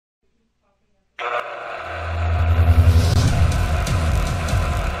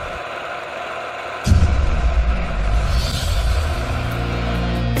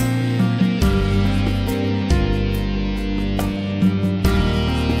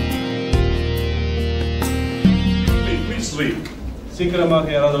read.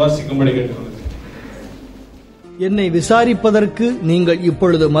 சீக்கிரமாக யாராவது வாசிக்கும்படி கேட்டுக்கொள்கிறேன். என்னை விசாரிப்பதற்கு நீங்கள்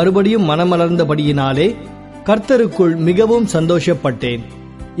இப்பொழுது மறுபடியும் மனமலர்ந்தபடியினாலே கர்த்தருக்குள் மிகவும் சந்தோஷப்பட்டேன்.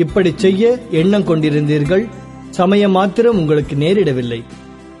 இப்படி செய்ய எண்ணம் கொண்டிருந்தீர்கள், சமயம் மாத்திரம் உங்களுக்கு நேரிடவில்லை.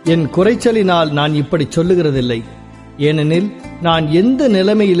 என் குறைச்சலினால் நான் இப்படி சொல்லுகிறதில்லை. ஏனெனில் நான் எந்த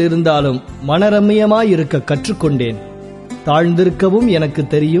நிலைமையில் இருந்தாலும் மனரம்யமாயிருக்க கற்றுக்கொண்டேன். தாழ்ந்திருக்கவும் எனக்கு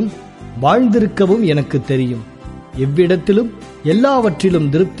தெரியும், வாழ்ந்திருக்கவும் எனக்கு தெரியும். எவ்விடத்திலும் எல்லாவற்றிலும்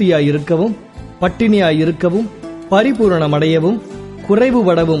திருப்தியாயிருக்கவும், பட்டினியாயிருக்கவும், பரிபூரணமடையவும்,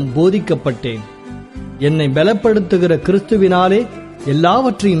 குறைவுபடவும் போதிக்கப்பட்டேன். என்னை பலப்படுத்துகிற கிறிஸ்துவினாலே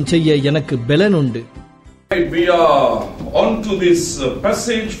எல்லாவற்றையும் செய்ய எனக்கு பலன் உண்டு. We are on to this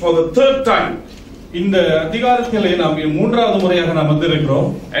passage for the third time. இந்த அதிகாரத்திலே நாம் மூன்றாவது முறையாக நாம் வந்திருக்கிறோம்.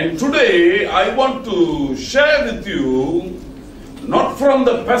 And today I want to share with you, not from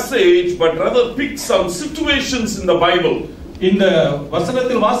the passage but rather pick some situations in the Bible. இந்த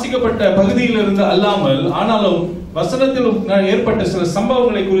வசனத்தில் வாசிக்கப்பட்ட பகுதியில் இருந்து அல்லாமல் ஆனாலும் வசனத்தில் ஏற்பட்ட சில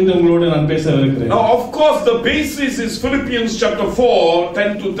சம்பவங்களை குறித்து உங்களோடு நான் பேசவிருக்கிறேன். Now of course the basis is Philippians chapter 4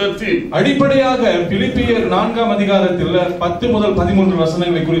 10 to 13. அடிப்படையாக பிலிப்பியர் 4ஆம் அதிகாரத்தில் 10 முதல் 13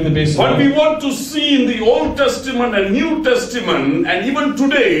 வசனங்களை குறித்து பேசுவோம். But we want to see in the Old Testament and New Testament and even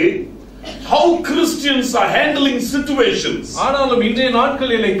today how Christians are handling situations. ஆனாலும் இன்றைய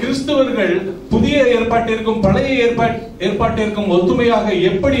நாட்களிலே கிறிஸ்தவர்கள் புதிய ஏற்பாட்டிற்கும் பழைய ஏற்பாட்டிற்கும் ஒத்துமையாக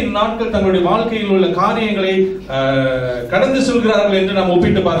எப்படி நாட்கள் தங்களுடைய வாழ்க்கையில் உள்ள காரியங்களை கடந்து செல்கிறார்கள் என்று நாம்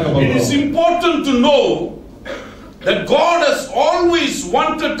ஒப்பிட்டு பார்க்க போகிறோம். It is important to know that God has always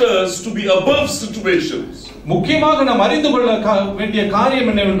wanted us to be above situations. முக்கியமாக நாம் அறிந்து கொள்ள வேண்டிய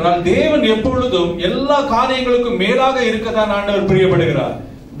காரியம் என்னவென்றால் தேவன் எப்பொழுதும் எல்லா காரியங்களுக்கும் மேலாக இருக்கதான் ஆண்டவர் பிரியப்படுகிறார்.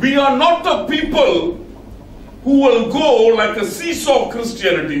 We are not a people who will go like a seesaw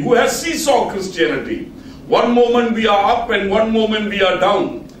Christianity, who has seesaw Christianity. One moment we are up and one moment we are down.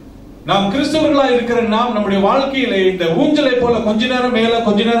 நாம் கிறிஸ்தவர்களாய் இருக்கிற நாம் நம்முடைய வாழ்க்கையிலே இந்த ஊஞ்சலை போல கொஞ்ச நேரம் மேல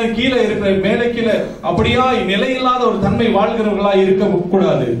கொஞ்ச நேரம் கீழே இருக்கிற மேலே கீழே அப்படியே நிலையில்லாத ஒரு தன்மை வாழ்கிறவர்களாய் இருக்க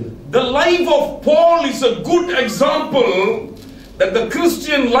கூடாது. The life of Paul is a good example that the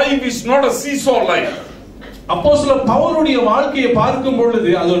Christian life is not a seesaw life. அப்போஸ்தலர் பவுலுடைய வாழ்க்கையை பார்க்கும் பொழுது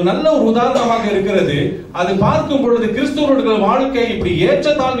அது ஒரு நல்ல ஒரு உதாரணமாக இருக்கிறது. அது பார்க்கும் பொழுது கிறிஸ்தவர்களுடைய வாழ்க்கை இப்படி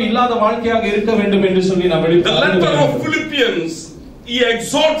ஏற்றத்தாழ்வு இல்லாத வாழ்க்கையாக இருக்க வேண்டும் என்று சொல்லி நாம் The letter of Philippians, he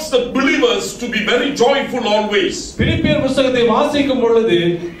exhorts the believers to be very joyful always. பிலிப்பியர் புத்தகத்தை வாசிக்கும் பொழுது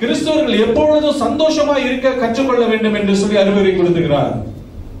கிறிஸ்தவர்கள் எப்பொழுதும் சந்தோஷமாக இருக்க கற்றுக்கொள்ள வேண்டும் என்று சொல்லி அறிவுரை கொடுக்கிறார்.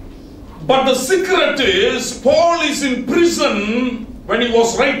 But the secret is Paul is in prison when he was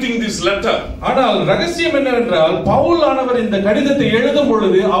writing this letter. ஆனால் ரகசியம் என்னவென்றால் பவுல் ஆனவர் இந்த கடிதத்தை எழுதும்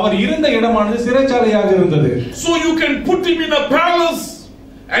பொழுது அவர் இருந்த இடமானது சிறைச்சாலையாக இருந்தது. So you can put him in a palace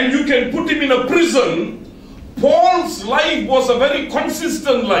and you can put him in a prison. Paul's life was a very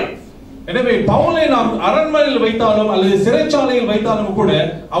consistent life. எனவே பவுலை நாம் அரண்மனையில் வைத்தாலும் அல்லது சிறைச்சாலையில் வைத்தாலும் கூட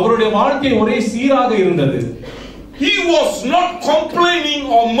அவருடைய வாழ்க்கை ஒரே சீராக இருந்தது. He was not complaining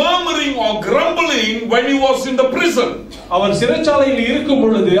or murmuring or grumbling when he was in the prison. அவர் சிறைச்சாலையில் இருக்கும்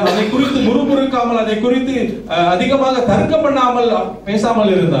பொழுது அதை குறித்து முறுமுறுக்காமல் அதை குறித்து அதிகமாக தர்க்கம் பண்ணாமல்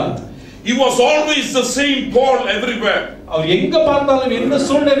பேசாமல் இருந்தார். He was always the same Paul everywhere. அவர் எங்க பார்த்தாலும் எந்த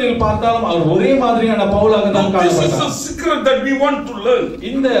சூழ்நிலையில் பார்த்தாலும் அவர் ஒரே மாதிரியான பவுலாக தான் காணப்பட்டார். This is the secret that we want to learn.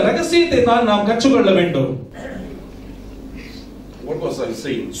 இந்த ரகசியத்தை தான் நாம் கற்றுக்கொள்ள வேண்டும். What was I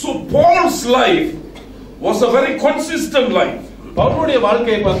saying? So Paul's life was a very consistent life. பவுலுடைய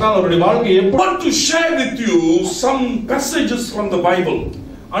வாழ்க்கையை பார்த்தால் அவருடைய வாழ்க்கை I want to share with you some passages from the Bible.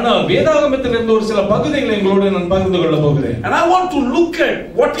 ஆனா வேதாகமத்திலிருந்து ஒரு சில பகுதிகளை உங்களோடு நான் பகிர்ந்து கொள்ள போகிறேன். And I want to look at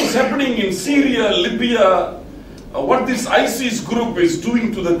what is happening in Syria, Libya, what this ISIS group is doing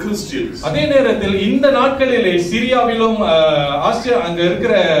to the Christians. அதே நேரத்தில் இந்த நாட்களிலே சிரியாவிலும் ஆசியா அங்க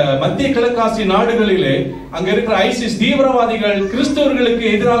இருக்கிற மத்திய கிழக்காசிய நாடுகளிலே அங்க இருக்கிற ஐசிஸ் தீவிரவாதிகள் கிறிஸ்தவர்களுக்கு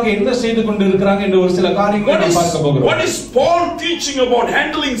எதிராக என்ன செய்து கொண்டிருக்கிறாங்க என்ற ஒரு சில காரியங்களை நாம் பார்க்க போகிறோம். What is Paul teaching about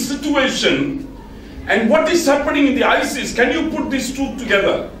handling situation and what is happening in the ISIS? Can you put these two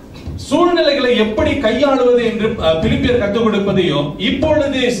together? சூழ்நிலைகளை எப்படி கையாளுவது என்று பிலிப்பியர் கற்றுக் கொடுப்பதையும்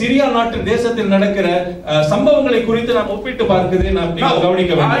இப்பொழுது சிரியா நாட்டு தேசத்தில் நடக்கிற சம்பவங்களை குறித்து நாம் ஒப்பிட்டு பார்க்கிறதை நாம்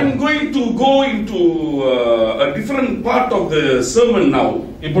கவனிக்க வேண்டும். I am going to go into a different part of the sermon now.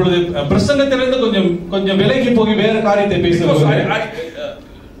 இப்பொழுது பிரசங்கத்திலிருந்து கொஞ்சம் விலகி போய் வேற காரியத்தை பேசுகிறேன்.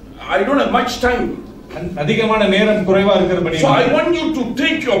 I don't have much time. அதிகமான நேரம் குறைவா இருக்கிறபடி So I want you to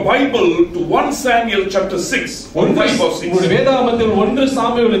take your Bible to 1 Samuel chapter 6. 5 or 6. உங்கள் வேதாகமத்தில் 1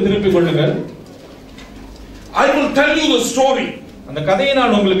 சாமுவேலை திருப்பிக் கொள்ளுங்கள். I will tell you the story. அந்த கதையை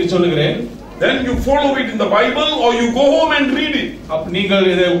நான் உங்களுக்கு சொல்லுகிறேன். Then you follow it in the Bible or you go home and read it. நீங்கள்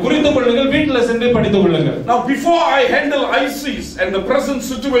இதை குறித்து கொள்ளுங்கள், வீட்டில் சென்று படித்துக் கொள்ளுங்கள். Now before I handle ISIS and the present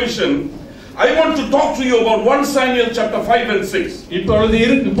situation, I want to talk to you about 1 Samuel chapter 5 and 6.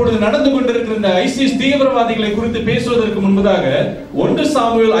 இப்பொழுது நடந்து கொண்டிருக்கிற இந்த ஐசிஸ் தீவிரவாதிகளை குறித்து பேசுவதற்கு முன்பதாக 1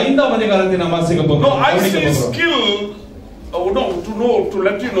 சாமுவேல் 5ஆம் அதிகாரத்தை நாம் வாசிக்க போகிறோம். No, ISIS killed, to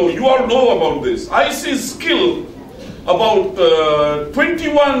let you know, you all know about this. ISIS killed about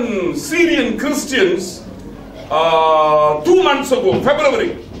 21 Syrian Christians 2 months ago,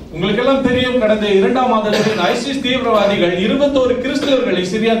 February. உங்களுக்கு எல்லாம் தெரியும், கடந்த 2ஆம் மாதத்தில் ஐசிஸ் தீவிரவாதிகள் 21 கிறிஸ்தவர்களை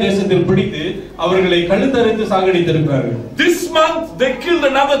சிரியா தேசத்தில் பிடித்து அவர்களை கழுத்தறுத்து சாகடித்திருக்கிறார்கள். This month they killed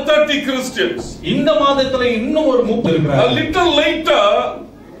another 30 Christians. இந்த மாதத்துல இன்னும் ஒரு 30 இருக்கிறார்கள். A little later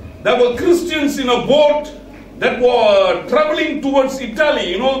there were Christians in a boat that were traveling towards Italy.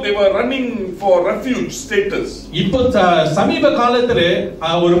 You know, they were running for refuge status. இப்போ சமீப காலத்திலே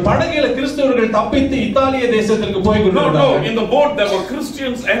ஒரு படகில கிறிஸ்தவர்கள் தப்பித்து இத்தாலிய தேசத்துக்கு போய் கொண்டிருந்தார்கள். No, in the boat there were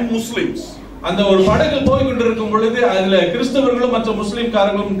Christians and Muslims. அந்த ஒரு படகில் போய் கொண்டிருக்கும் பொழுது அதுல கிறிஸ்தவர்களும் மற்ற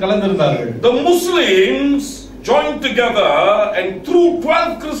முஸ்லிம்காரர்களும் கலந்திருந்தார்கள். The Muslims joined together and threw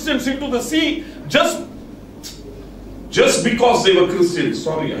 12 Christians into the sea just because they were Christians.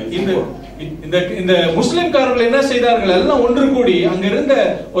 Sorry, இந்த முஸ்லிம்காரர்கள் என்ன செய்தார்கள், எல்லாம் ஒன்று கூடி அங்க இருந்த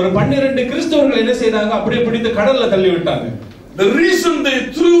ஒரு 12 கிறிஸ்தவர்கள் என்ன செய்தாங்க, அப்படியே பிடித்து கடல்ல தள்ளி விட்டாங்க. The reason they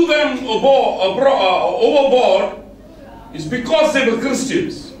threw them overboard is because they were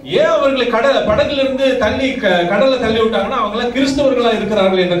Christians. ஏன் அவர்களை படகிலிருந்து தள்ளி கடல்ல தள்ளி விட்டாங்கன்னா அவங்க எல்லாம் கிறிஸ்தவர்களா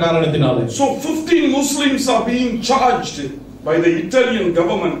இருக்கிறார்கள் என்ற காரணத்தினால. So 15 Muslims are being charged by the Italian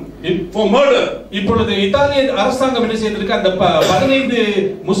government for murder. இப்பொழுது இத்தாலிய அரசாங்கம் என்ன செய்திருக்கு, அந்த 15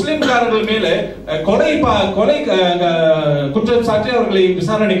 முஸ்லிம்காரர்கள் மேல கொலை குற்றம் சாட்டி அவர்களை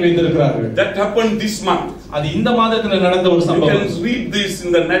விசாரணைக்கு வைத்திருக்கிறார்கள். That happened this month. அது இந்த மாதத்துல நடந்த ஒரு சம்பவம். You can read this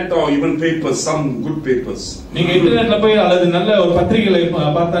in the net or even papers, some good papers. நீங்க இன்டர்நெட்ல போய் அல்லது நல்ல ஒரு பத்திரிகைகளை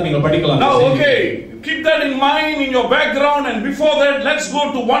பார்த்தா நீங்க படிக்கலாம். Now okay, keep that in mind in your background, and before that let's go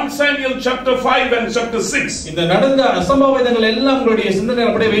to 1 Samuel chapter 5 and chapter 6. இந்த நடந்த அசம்பாவிதங்கள் எல்லாம் உங்களுடைய சிந்தனையில்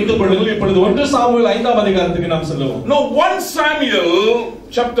அப்படியே வைத்துக் கொள்ளுங்கள். இப்பொழுது 1 சாமுவேல் 5ஆம் அதிகாரத்துக்கு நாம் செல்லுவோம். No, 1 Samuel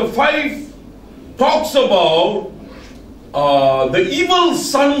chapter 5 talks about the evil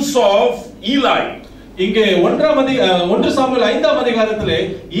sons of Eli. இங்கே 1 சாமுவேல் 5ஆம் அதிகாரத்திலே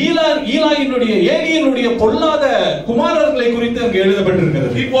ஏலியினுடைய பொல்லாத குமாரர்களை குறித்து அங்கே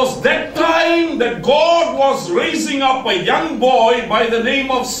எழுதப்பட்டிருக்கிறது. It was that time that God was raising up a young boy by the name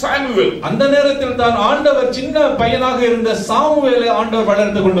of Samuel. அந்த நேரத்தில் தான் ஆண்டவர் சின்ன பையனாக இருந்த சாமுவேலை ஆண்டவர்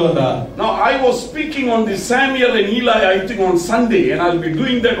வளர்த்து கொண்டு வந்தார். Now I was speaking on the Samuel and Eli I think on Sunday, and I'll be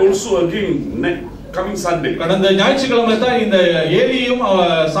doing that also again coming Sunday. கடந்த ஞாயிற்றுக்கிழமை தான் இந்த ஏலியும்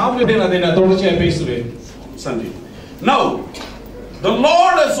சாமுவேலையும் அதை நான் தொடர்ச்சியாக பேசுவேன். Sunday. Now the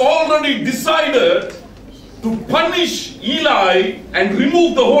Lord has already decided to punish Eli and remove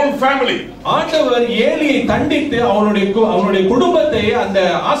the whole family. ஆண்டவர் ஏலியை தண்டித்து அவருடைய குடும்பத்தை அந்த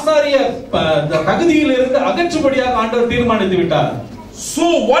ஆசாரிய தகுதியிலிருந்து அகற்றும்படியாக ஆண்டவர் தீர்மானித்து விட்டார். So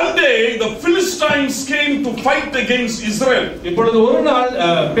one day the Philistines came to fight against Israel. இப்பொழுது ஒரு நாள்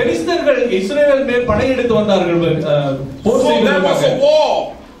பெலிஸ்தர்கள் இஸ்ரவேல் மேல் படையெடுத்து வந்தார்கள். போர் செய்வதற்காக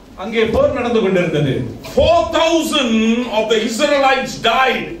அங்கே போர் நடந்து கொண்டிருந்தது. 4,000 of the Israelites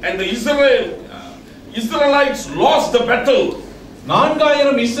died and the Israelites lost the battle.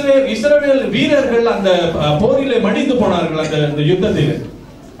 4000 இஸ்ரவேல் வீரர்கள் அந்த போரிலே மடிந்து போனார்கள். அந்த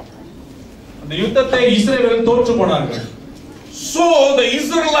யுத்தத்தை இஸ்ரவேல் தோற்று போனார்கள். So the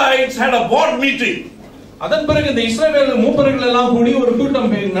Israelites had a board meeting. அதன் பிறகு இந்த இஸ்ரவேல் மூப்பர்கள் எல்லாம் கூடி ஒரு கூட்டம்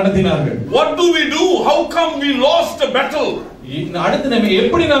நடத்தினார்கள். What do we do? How come we lost the battle? அடுத்து நம்ம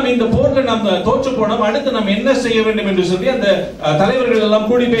எப்படி நாம இந்த போர்ல நாம தோற்று போனோம், அடுத்து நாம என்ன செய்ய வேண்டும் என்று சொல்லி அந்த தலைவர்கள் எல்லாம்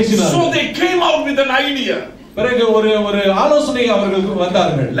கூடி பேசினார்கள். So they came out with an idea. பிறகு ஒரு ஆலோசனை அவர்களுக்கு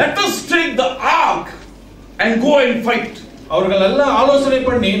வந்தார்கள். Let us take the ark and go and fight. அவர்கள் எல்லாம் ஆலோசனை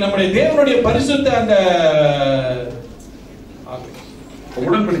பண்ணி நம்முடைய தேவனுடைய பரிசுத்த அந்த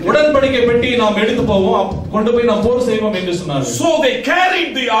உடன்படிக்கை பெட்டியை நாம் எடுத்து போவோம், கொண்டு போய் நாம் போர் செய்வோம் என்று சொன்னார்கள். So they carried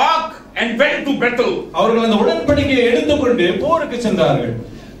the ark and went to battle. அவர்கள் அந்த உடன்படிக்கையை எடுத்துக்கொண்டு போருக்கு சென்றார்கள்.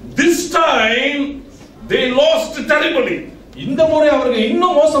 This time they lost terribly. இந்த முறை அவர்கள்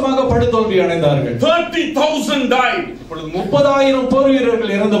இன்னும் மோசமாக படுதோல்வி அடைந்தார்கள். 30,000 died. இப்பொழுது 30,000 போர்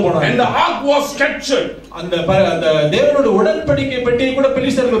வீரர்கள் இறந்து போனார்கள். And the ark was captured. அந்த தேவனோட உடன்படிக்கை பெட்டியை கூட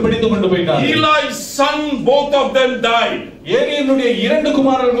பெலிஸ்தர்கள் பிடித்து கொண்டு போயிட்டாங்க. Eli's son, both of them died. ஏலியினுடைய இரண்டு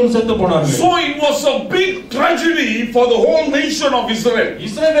குமாரர்களும் செத்து போனார்கள். So it was a big tragedy for the whole nation of Israel.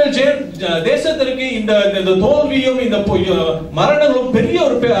 இஸ்ரவேல் தேசத்திற்கு இந்த தோல்வியும் இந்த மரணங்களும் பெரிய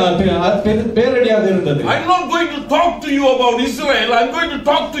ஒரு பேரடியாக இருந்தது. I'm not going to talk to you about Israel. I'm going to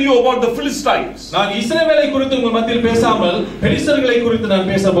talk to you about the Philistines. நான் இஸ்ரவேலை குறித்து உங்கள் மத்தியில் பேசாமல் பெலிஸ்தர்களை குறித்து நான்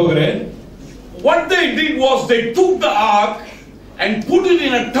பேச போகிறேன். What they did was they took the ark and put it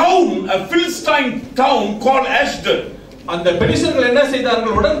in a town, a Philistine town called Ashdod. அந்த பெலிஸ்தர்கள் என்ன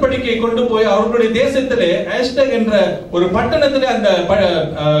செய்தார்கள்? உடன்படிக்கையை கொண்டு போய் அவர்களுடைய தேசத்திலே ஆஷ்டக் என்ற ஒரு பட்டணத்திலே அந்த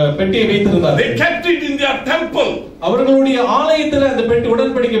பெட்டியை வைத்திருந்தார்கள். They kept it in their temple. அவர்களுடைய ஆலயத்திலே அந்த பெட்டி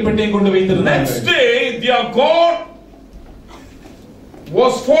உடன்படிக்கை பெட்டியை கொண்டு வைத்திருந்தார்கள். Next day their God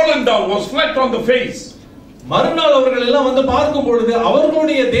was fallen down, was flat on the face. மறுநாள் அவர்கள் எல்லாம் வந்து பார்க்கும் பொழுது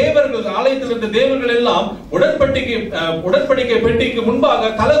அவர்களுடைய தேவர்கள், ஆலயத்தில் இருந்த தேவர்கள் எல்லாம் உடன்படிக்கை பெட்டிக்கு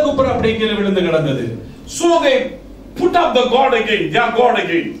முன்பாக கலகுப்புற அப்படியே கீழே விழுந்து கிடந்தது. So they put up the God again, their God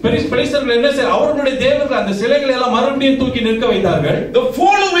again. பெலிஸ்தர்கள் என்ன செய்தார்கள்? அவர்களுடைய தேவர்கள் அந்த சிலைகளை எல்லாம் மறுபடியும் தூக்கி நிற்க வைத்தார்கள். The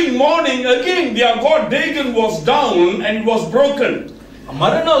following morning again their God Dagon was down and was broken.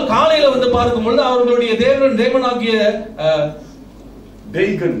 மறுநாள் காலையில வந்து பார்க்கும் பொழுது அவர்களுடைய தேவனாகிய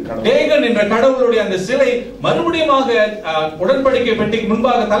தேகன் என்ற கடவுளுடைய அந்த சிலை மறுபடியுமாக உடன்படிக்கை பெட்டிக்கு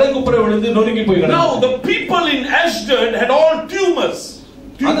முன்பாக தலைகுப்புற விழுந்து நொறுங்கி போய்விட்டது. Now the people in Ashdod had all tumors.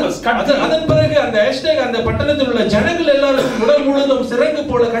 அதன் பிறகு அந்த ஆஷ்டக் அந்த பட்டணத்தில் உள்ள ஜனங்கள் எல்லாரும் உடல் முழுவதும் சிரங்கு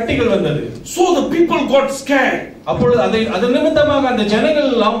போல கட்டிகள் வந்தது. So the people got scared. அப்பொழுது அதன் நிமித்தமாக அந்த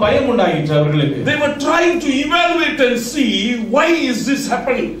ஜனங்கள் எல்லாம் பயம் உண்டாயிற்று அவர்களுக்கு. They were trying to evaluate and see why is this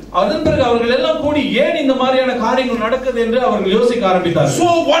happening. அதன் பிறகு அவர்கள் எல்லாம் கூடி ஏன் இந்த மாதிரியான காரியங்கள் நடக்குது என்று அவர்கள் யோசிக்க ஆரம்பித்தார்கள். So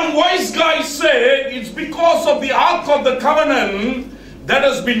one wise guy said it's because of the ark of the covenant that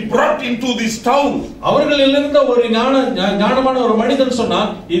has been brought into this town. அவர்களில் இருந்த ஒரு ஞானமான ஒரு மனிதன் சொன்னான்,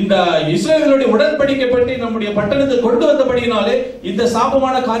 இந்த இஸ்ரவேலுடைய உடன்படிக்கை பெட்டி நம்முடைய பட்டணத்துக்கு கொண்டு வந்தபடியினாலே இந்த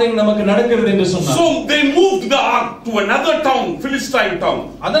சாபமான காரியங்கள் நமக்கு நடக்கிறது என்று சொன்னான். So they moved the ark to another town, Philistine town.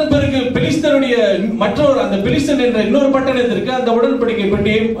 அதன் பிறகு பெலிஸ்தருடைய மற்றொரு அந்த பெலிஸ்தன் என்ற இன்னொரு பட்டணத்திற்கு அந்த உடன்படிக்கை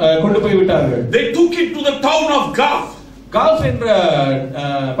பெட்டியை கொண்டு போய் விட்டார்கள். They took it to the town of Gath. Golf என்ற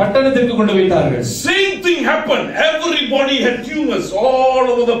பட்டணத்திற்கு கொண்டு வைத்தார்கள். Same thing happened. Everybody had tumors all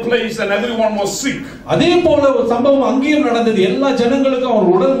over the place and everyone was sick. அதே போல ஒரு சம்பவம் அங்கேயும் நடந்தது. எல்லா ஜனங்களுக்கும்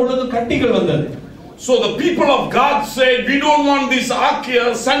அவர் உடல் முழுவதும் கட்டிகள் வந்தது. So the people of God said, we don't want this ark here,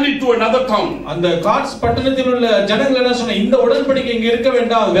 send it to another town. அந்த காட்ஸ் பட்டணத்தில் உள்ள ஜனங்கள் என்ன சொன்னாங்க, இந்த உடன்படிக்கை இங்க இருக்க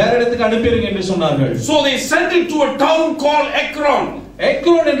வேண்டாம், வேற இடத்துக்கு அனுப்பிடுங்க என்று சொன்னார்கள். So they sent it to a town called Ekron.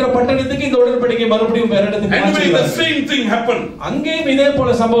 எக்ரோன் என்ற பட்டணத்துக்கு இந்த உடன்படிக்கை மறுபடியும் வேற இடத்துக்கு மாற்றினார்கள். And the same thing happened. அங்கேயும் இதே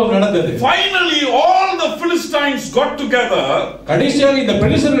போல சம்பவம் நடந்தது. Finally all the Philistines got together. கடைசியாக இந்த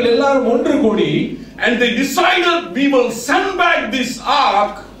பெலிஸ்தர்கள் எல்லாரும் ஒன்று கூடி and they decided we will send back this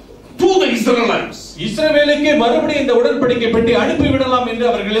ark to the Israelites. இஸ்ரவேலுக்கு மறுபடியும் இந்த உடன்படிக்கை பெட்டி அனுப்பி விடலாம் என்று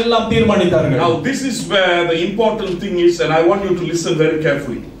அவர்கள் எல்லாம் தீர்மானித்தார்கள். Now this is where the important thing is and I want you to listen very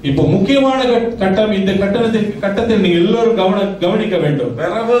carefully. இப்போ முக்கியமான கட்டம் இந்த கட்டத்தில் நீங்க எல்லாரும் கவனிக்க வேண்டும்.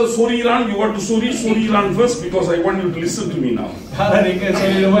 Wherever Suriran you want to Suriran first because I want you to listen to me now. நீங்க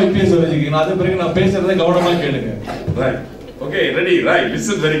சொல்லுங்க இப்பவே சொல்லுங்க. அது பிறகு நான் பேசுறதை கவனமா கேளுங்க. Right. Okay, ready? Right.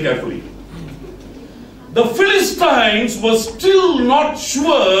 Listen very carefully. The Philistines were still not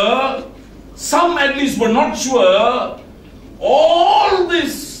sure, some at least were not sure, all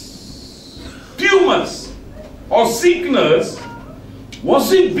these tumors or sickness, was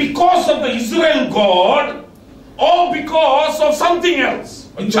it because of the Israel God or because of something else?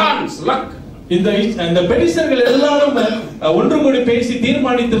 A chance, luck. இந்த பெலிஸ்தர்கள் எல்லாரும் ஒன்று கூடி பேசி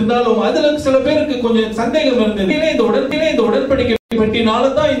தீர்மானித்திருந்தாலும் அதுல சில பேருக்கு கொஞ்சம் சந்தேகம் இருந்தது. இந்த உடன்படிக்கை பெட்டினால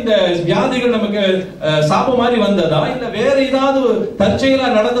தான் இந்த வியாதிகள் நமக்கு சாப மாதிரி வந்ததா இல்ல வேற ஏதாவது தற்செயலா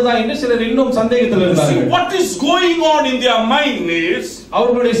நடந்ததா என்று சிலர் இன்னும் சந்தேகத்தில் இருந்தார்கள். What is going on in their mind is,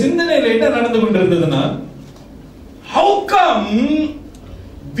 அவர்களுடைய சிந்தனையில என்ன நடந்து கொண்டிருந்ததுன்னா, how come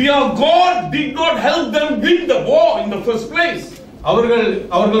their God did not help them win the war in the first place?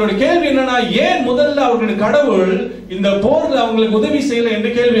 அவர்களுடைய கேள்வி என்னன்னா, ஏன் முதல்ல அவர்களுடைய கடவுள் இந்த போர்ல அவங்களுக்கு உதவி செய்யல என்ற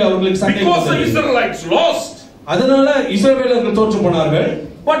கேள்வி அவங்களுக்கு சந்தேகம். Because the Israelites lost. அதனால இஸ்ரவேலர்கள் தோற்று போனார்கள்.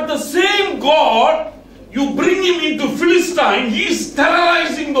 But the same God, you bring him into Philistine, he is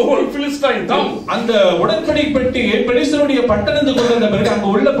terrorizing the whole Philistine town. அந்த உடன்படிக்கை பெட்டியை பெலிஸ்தருடைய பட்டணத்துக்கு கொண்டு வந்த பிறகு அங்க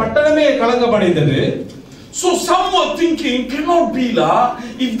உள்ள பட்டணமே கலங்கமடைந்தது. So some were thinking, cannot be la.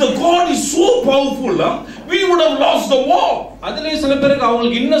 If the God is so powerful, we would have lost the war. அதிலே சில பேருக்கு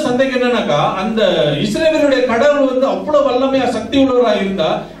அவங்களுக்கு இன்னும் சந்தேகம் என்னன்னாக்கா, அந்த இஸ்ரவேலுடைய கடவுள் வந்து அவ்வளவு வல்லமையா சக்தி உள்ளவரா இருந்தா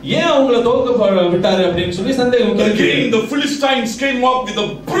ஏன் அவங்கள தோக்க விட்டாரு அப்படின்னு சொல்லி சந்தேகம். Again the Philistines came up with a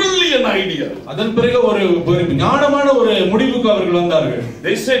brilliant idea. அதன் பிறகு ஒரு ஞானமான ஒரு முடிவுக்கு அவர்கள் வந்தார்கள்.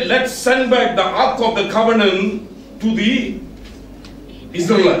 They said, let's send back the ark of the covenant to the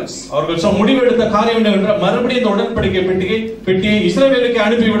Israelites. அவர்கள் முடிவெடுத்த காரியம் என்னவென்றால் மறுபடியும் இந்த உடன்படிக்கை பெட்டியை இஸ்ரவேலுக்கு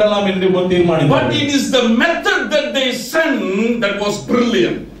அனுப்பி விடலாம் என்று தீர்மானித்தார்கள். But it is the method that they sent that was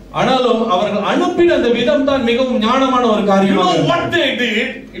brilliant. ஆனாலும் அவர்கள் அனுப்பின அந்த விதம் தான் மிகவும் ஞானமான ஒரு காரியம். You know what they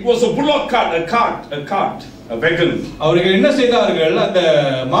did? It was a bullock cart, a wagon. அவர்கள் என்ன செய்தார்கள்? அந்த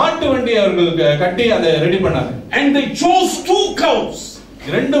மாட்டு வண்டி அவர்கள் கட்டி அதை ரெடி பண்ணாங்க. And they chose 2 cows.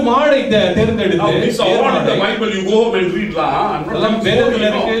 ரெண்டு மாடை தேர்ந்தெடுத்து, this is all in the Bible, you go home and read la. எல்லாம் வேதத்துல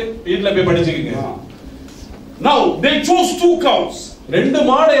இருக்கு, வீட்ல போய் படிச்சுக்கங்க. Now they chose 2 cows. ரெண்டு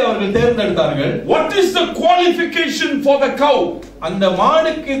மாடை அவர்கள் தேர்ந்தெடுத்தார்கள். What is the qualification for the cow? அந்த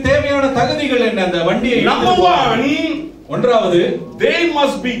மாடுக்கு தேவையான தகுதிகள் என்ன? அந்த வண்டியை Number 1, ஒன்றாவது, they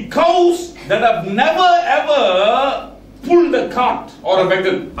must be cows that have never ever pulled a cart or a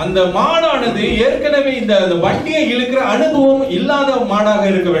wagon. அந்த மாடானது ஏற்கனவே இந்த வண்டியை இழுக்கிற அனுபவம் இல்லாத மாடாக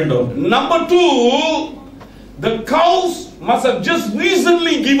இருக்க வேண்டும். Number 2, the cows must have just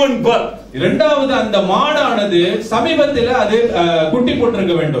recently given birth. இரண்டாவது, அந்த மாடானது சமீபத்தில் அது குட்டி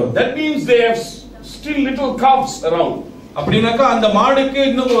போட்டிருக்க வேண்டும். That means they have still little calves around. அப்படினாக்கா அந்த மாடுக்கு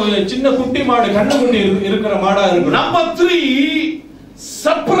இன்னும் சின்ன குட்டி மாடு, கண்ணுக்குட்டி இருக்கிற மாடா இருக்கும். Number 3,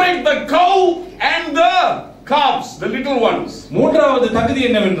 separate the cow and the calves, the little ones. மூன்றாவது தகுதி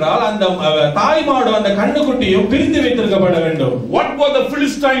என்னவென்றால் அந்த தாய் மாடு அந்த கண்ணுக்குட்டியும் பிரித்து வைத்திருக்கப்பட வேண்டும். What were the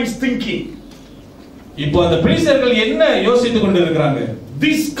Philistines thinking? இப்போ அந்த பிலிஸ்தர்கள் என்ன யோசித்துக் கொண்டிருக்கிறாங்க?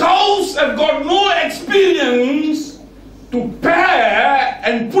 These cows have got no experience to pair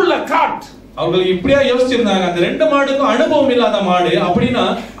and pull a cart. அவர்கள் இப்படியா யோசிச்சிருந்தாங்க. அந்த ரெண்டு மாடுக்கும் அனுபவம் இல்லாத மாடு, அப்படினா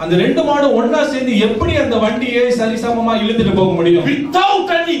அந்த ரெண்டு மாடு ஒண்ணா சேர்ந்து எப்படி அந்த வண்டியை சரிசமமா இழுத்துட்டு போக முடியும்? Without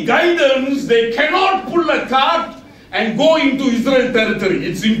any guidance they cannot pull a cart and go into Israel territory.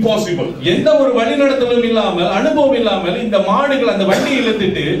 It's impossible. எந்த ஒரு வழிநடத்தலும் இல்லாமல், அனுபவம் இல்லாமல் இந்த மாடுகள் அந்த வண்டியை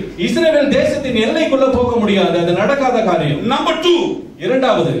இழுத்துட்டு இஸ்ரவேல் தேசத்தின் எல்லைக்குள்ள போக முடியாது. அது நடக்காத காரியம். Number 2,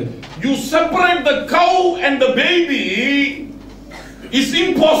 இரண்டாவது, you separate the cow and the baby is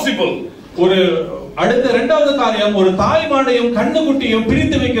impossible. ஒரு அடுத்த இரண்டாவது காரியம், ஒரு தாய் மாடையும் கண்ணுக்குட்டியும்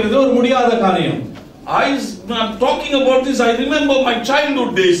பிரித்து வைக்கிறது ஒரு முடியாத காரியம். I'm talking about this. I remember my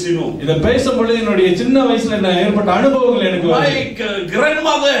childhood days, you know. இத பேசும்போது என்னுடைய சின்ன வயசுல ஏற்பட்ட அனுபவங்கள் எனக்கு My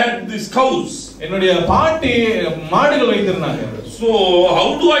grandmother had these cows. என்னுடைய பாட்டி மாடுகள் வைத்திருந்தாங்க. So how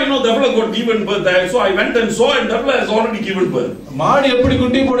do I know Devla got given birth? So I went and saw, and Devla has already given birth. மாடு எப்படி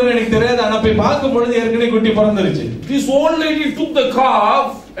குட்டி போடுன்னு எனக்கு தெரியாது. ஆனா போய் பார்க்கும் பொழுது ஏற்கனவே குட்டி பிறந்துருச்சு. This old lady took the calf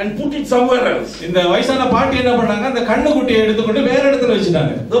and put it somewhere else. இந்த வயசான பாட்டி என்ன பண்ணாங்க? அந்த கண்ணுக்குட்டியை எடுத்துக்கொண்டு வேற இடத்துல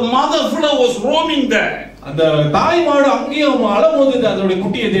வச்சிட்டாங்க. The mother flower was roaming there. அந்த தாய் மாடு அங்கேயும் அலமோதுது அதோட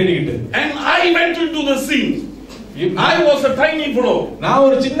குட்டியை தேடிக்கிட்டு. And I went into the scene. I was a tiny fellow. நான்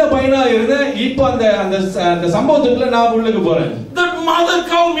ஒரு சின்ன பையனா இருந்தேன். இப்போ அந்த அந்த சம்பவத்துக்குள்ள நான் உள்ளுக்கு போறேன். That mother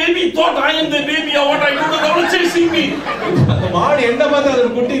cow maybe thought I am the baby or what, I don't know. They were chasing me. அந்த மாடு என்ன பார்த்து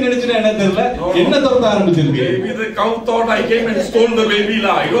அதோட குட்டி நினைச்சுனா என்ன தெரியல, என்ன துரத்த ஆரம்பிச்சிருக்கு. Maybe the cow thought I came and stole the baby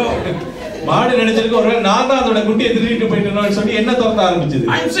la, you know. மாடு நினைச்சிருக்கு ஒருவேளை நான் தான் அதோட குட்டியை திருடிட்டு போயிட்டேன்னு சொல்லி என்ன துரத்த ஆரம்பிச்சது.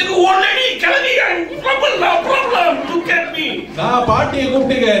 I'm saying, already Kalani, I'm problem, look at me. நான் பாட்டியை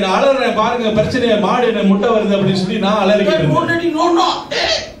கூப்பிட்டு நான் அலறேன், பாருங்க பிரச்சனை, மாடு என்ன முட்டை வருது அப்படின்னு சொல்லி நான் அலறிக்கிட்டு இருந்தேன். Already no.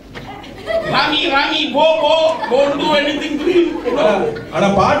 Rami, go, don't do anything to him. ஆனா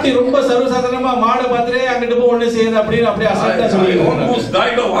பாட்டி ரொம்ப சர்வசாதாரணமா மாடை பார்த்துட்டே அங்கிட்டு போய் ஒண்ணு செய்யுது அப்படியே அசட்டா சொல்லிருக்காங்க. Almost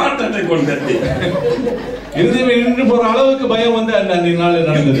died of heart attack on that day. இருதயம் நின்று போற அளவுக்கு பயம் வந்து அந்த நாள்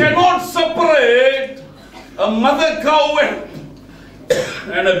நடந்தது. You cannot separate a mother cow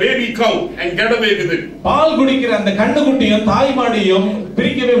and a baby cow and get away with it. பால் குடிக்கிற அந்த கண்ணுக்குட்டியும் தாய் மாடையும்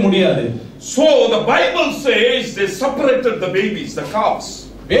பிரிக்கவே முடியாது. So the Bible says they separated the babies, the calves.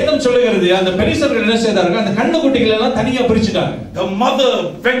 வேதம் சொல்லுகிறது அந்த பெரிசர்கள் என்ன செய்தார்கள்? அந்த கண்ணுக்குட்டிகளை எல்லாம் தனியா பிரிச்சிட்டாங்க. The mother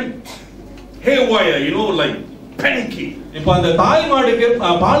went haywire, you know, like panicky. இப்போ அந்த தாய் மாடுக்கு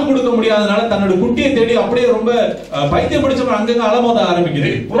பால் கொடுக்க முடியாதனால தன்னோட குட்டியை தேடி அப்படியே ரொம்ப பைத்தியம் பிடிச்சவங்க அங்கங்க அலமோத ஆரம்பிக்குது.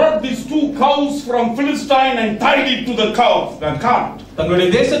 They brought these 2 cows from Philistine and tied it to the cart. தங்களுடைய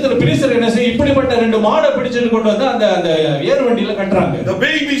தேசத்துல பிலிஸ்தர் என்ன செய்ய இப்படிப்பட்ட 2 மாடை பிடிச்சிட்டு கொண்டு வந்து அந்த ஏர் வண்டியில கட்டறாங்க. The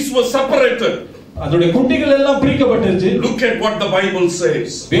babies were separated. அதோட குட்டிகள் எல்லாம் பிரிக்கப்பட்டுச்சு. Look at what the Bible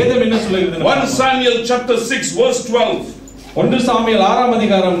says. வேதம் என்ன சொல்லுகிறது? 1 Samuel chapter 6 verse 12. 1 சாமுவேல் 6ஆம்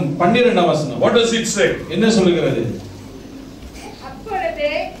அதிகாரம் 12ஆம் வசனம். What does it say? என்ன சொல்லுகிறது? அப்பொழுது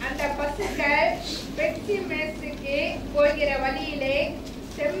அந்த பசுக்கள் பெத்சி போகிற வழியிலே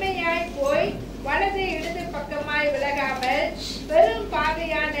செம்மையாய் போய் வலது இடது பக்கமாய் விலகாமல் பெரும்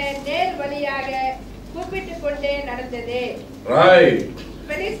பாதையான நேர் வழியாக கூப்பிட்டுக் கொண்டே நடந்தது. Right.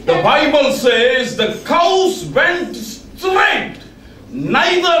 The Bible says the cows went straight,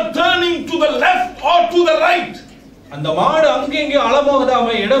 neither turning to the left or to the right. அந்த மாடு அங்கங்கே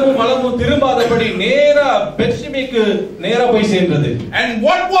அலமோதாம இடமும் வலமும் திரும்பாதபடி நேரா பெத்ஷெமேக்கு நேரா போய் சேர்ந்தது. And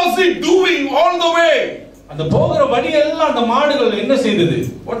what was it doing all the way? அந்த போகிற வழி எல்லாம் அந்த மாடுகள் என்ன செய்தது?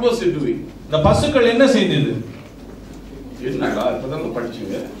 What was it doing? அந்த பசுக்கள் என்ன செய்தது? என்னடா இப்பதான்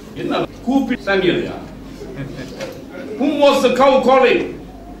படிச்சீங்க? என்ன கூப்பி சாமியலையா? Whom was the cow calling?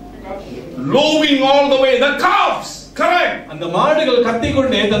 Lowing all the way. The calves. Correct. அந்த மாடுகள்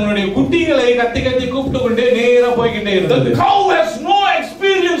கத்திக்கொண்டே தன்னுடைய குட்டிகளை கத்தி கூப்பிட்டு கொண்டே நேரா போய்கிட்டே இருந்தது. The cow has no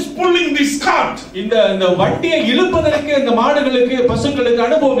experience pulling this cart. இந்த வண்டியை இழுப்பதற்கு இந்த மாடுகளுக்கு பசுக்களுக்கு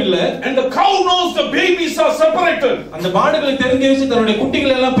அனுபவம் இல்ல. And the cow knows the babies are separated. அந்த மாடுகளுக்கு தெரிஞ்சிருச்சு தன்னுடைய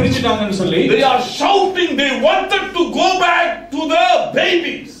குட்டிகளை எல்லாம் பிரிச்சிட்டாங்கன்னு சொல்லி. They are shouting. They wanted to go back to the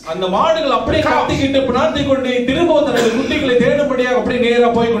babies. அந்த மாடுகள் அப்படியே கத்திக்கிட்டு பிரார்த்திக் கொண்டு திரும்ப தன்னுடைய குட்டிகளை தேடும்படியாக அப்படியே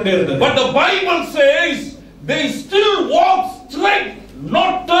நேரா போய் கொண்டே இருந்தது. But the Bible says they still walk straight,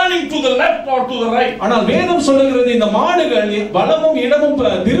 not turning to the left or to the right. ஆனால் வேதம் சொல்லுகிறது இந்த மாடுகள் வலமும் இடமும்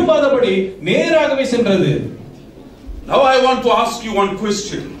திரும்பாதபடி நேராகவே சென்றது. Now I want to ask you one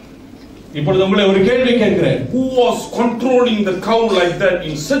question. இப்பொழுது உங்களை ஒரு கேள்வி கேட்கிறேன். Who was controlling the cow like that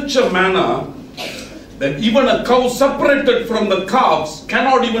in such a manner that even a cow separated from the calves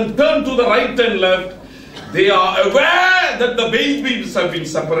cannot even turn to the right and left? They are aware that the babies have been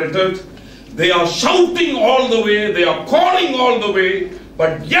separated. They are shouting all the way, they are calling all the way,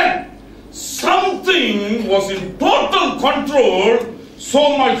 but yet something was in total control, so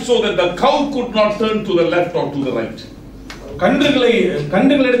much so that the cow could not turn to the left or to the right.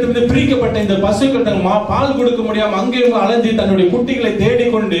 கன்றுகளிடத்திலிருந்து பிரிக்கப்பட்ட இந்த பசுக்கள் தன் பால் கொடுக்க முடியாம அங்கேயும் அலைஞ்சு தன்னுடைய குட்டிகளை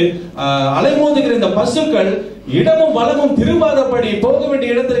தேடிக்கொண்டு அலைமோதுகிற இந்த பசுக்கள் இடமும் வலமும் திரும்பாதபடி போக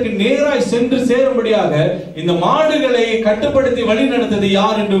வேண்டிய இடத்திற்கு நேராய் சென்று சேரும்படியாக இந்த மாடுகளை கட்டுப்படுத்தி வழி நடத்தது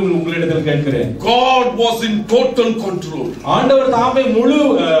யார் என்று உங்களிடத்தில் கேட்கிறேன். God was in total control. ஆண்டவர் தாமே முழு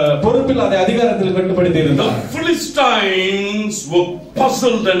பொறுப்பில் அதை அதிகாரத்தில் கட்டுப்படுத்தி இருந்தார். The Philistines were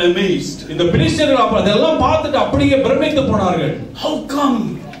puzzled and amazed. இந்த பிலிஸ்தர்கள் அதெல்லாம் பார்த்துட்டு அப்படியே பிரமித்து போனார்கள். How come?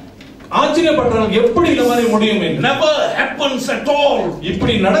 ஆச்சரியப்பட்டார்கள் எப்படி இந்த மாதிரி முடியும் என்று. Never happens at all.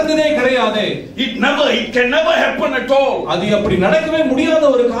 இப்படி நடந்ததே கிடையாது. It can never happen at all. அது அப்படி நடக்கவே முடியாத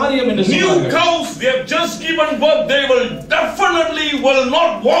ஒரு காரியம் என்று சொன்னார்கள். New cows, they have just given birth, they will definitely will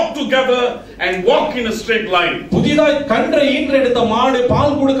not walk together and walk in a straight line. புதிதாய் கன்றை ஈன்றெடுத்த மாடு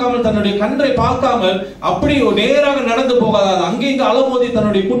பால் கொடுக்காமல் தன்னுடைய கன்றை பார்க்காமல் அப்படி நேராக நடந்து போகாது. அங்கேங்க அலமோதி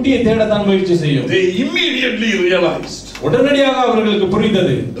தன்னுடைய குட்டியை தேடத்தான் முயற்சி செய்யும். They immediately realized. உடனடியாக அவர்களுக்கு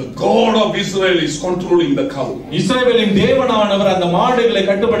புரிந்தது. The God of Israel is controlling the cow. இஸ்ரவேலின் தேவனானவர் அந்த மாடுகளை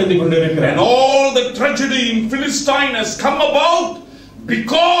கட்டுப்படுத்தி கொண்டிருக்கிறார். And all the tragedy in Philistine has come about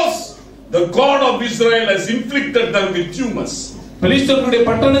because the God of Israel has inflicted them with tumors. பிலிஸ்தர்களுடைய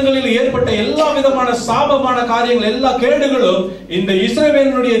பட்டணங்களில் ஏற்பட்ட எல்லா விதமான சாபமான காரியங்கள் எல்லா கேடுகளும் இந்த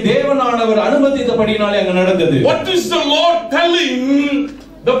இஸ்ரவேலுடைய தேவனானவர் அனுமதித்தபடியினாலே அங்க நடந்தது. What is the Lord telling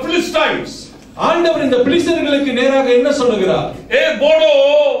the Philistines? ஆண்டவர் இந்த பிலிஸ்தர்களுக்கு நேராக என்ன சொல்லுகிறார்? Hey Bodo,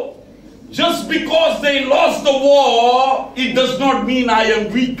 just because they lost the war, it does not mean I am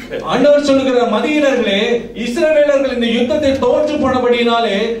weak. ஆண்டவர் சொல்லுகிறார், மதீனர்களே, இஸ்ரவேலர்கள் இந்த யுத்தத்தை தோற்று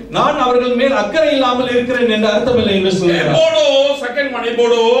போனபடியினாலே நான் அவர்கள் மேல் அக்கறை இல்லாமல் இருக்கிறேன் என்று அர்த்தமில்லை என்று சொல்கிறார். Hey Bodo, second one, hey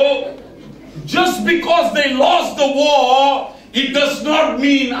Bodo, just because they lost the war, it does not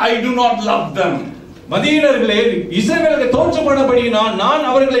mean I do not love them. மதீனர்களே, இஸ்ரவேலர்கள் தோற்று போனபடியினால் நான்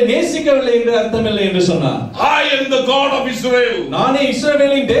அவர்களை நேசிக்கவில்லை என்று அர்த்தமில்லை என்று சொன்னார். I am the God of Israel. நானே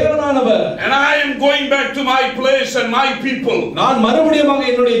இஸ்ரவேலின் தேவனானவர். And I am going back to my place and my people. நான் மறுபடியும்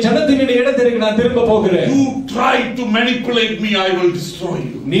என்னுடைய ஜனத்தினுடைய இடத்திற்கு நான் திரும்ப போகிறேன். You try to manipulate me, I will destroy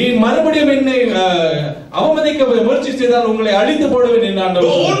you. நீ மறுபடியும் என்னை அவமதிக்க முயற்சி செய்தால் உங்களை அழித்து போடுவேன் என்று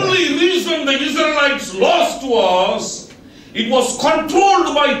ஆண்டவர் சொல்கிறார். The only reason the Israelites lost was it was controlled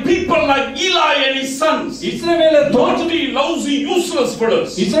by people like Eli and his sons. இஸ்ரவேலர் totally lousy, useless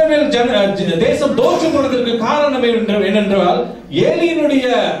fellows. இஸ்ரவேல் தேசம் தோற்று போனதற்கு காரணம் என்னவென்றால் ஏலியினுடைய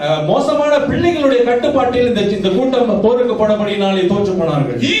மோசமான பிள்ளைகளுடைய கட்டுப்பாட்டில் இந்த கூட்டம் போருக்கு போனபடியினாலே தோற்று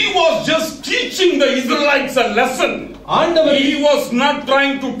போனார்கள். He was just teaching the Israelites a lesson. He was not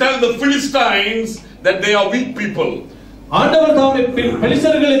trying to tell the Philistines that they are weak people. ஆண்டவர் தாமே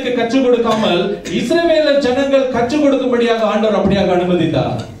பெலிஸ்தர்களுக்கு கற்றுக் கொடுக்காமல் இஸ்ரவேல் ஜனங்கள் கற்றுக் கொடுக்கும்படியாக ஆண்டவர் அப்படியாக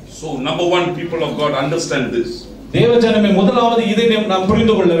அனுமதித்தார். So number one, people of God, understand this. தேவ ஜனமே, முதலாவது இதை நாம்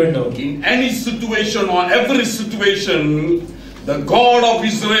புரிந்து கொள்ள வேண்டும். In any situation or every situation, the God of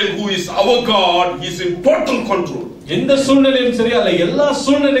Israel, who is our God, is in total control. எந்த சூழ்நிலையும் சரி அல்ல எல்லா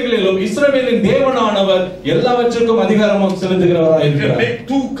சூழ்நிலைகளிலும் இஸ்ரவேலின் தேவனானவர் எல்லாவற்றுக்கும் அதிகாரம் செலுத்துகிறவராய் இருக்கிறார். Make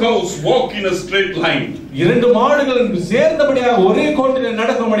two cows walk in a straight line. இரண்டு மாடுகள் சேர்ந்தபடியாக ஒரே கோட்டில்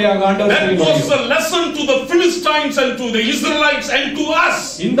நடக்கும்படியாக ஆண்டவர் That was a lesson to the Philistines and to the Israelites and to us.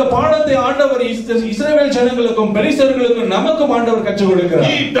 இந்த பாடத்தை ஆண்டவர் இஸ்ரவேல் ஜனங்களுக்கும் பெலிஸ்தர்களுக்கும் நமக்கும் ஆண்டவர் கற்றுக் கொடுக்கிறார்.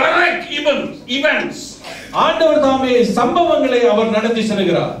 He direct events. ஆண்டவர் தாமே சம்பவங்களை அவர் நடத்தி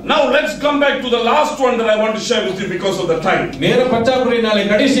செல்கிறார். Now let's come back to the last one that I want to share with you because of the time. நேர பற்றாக்குறையினாலே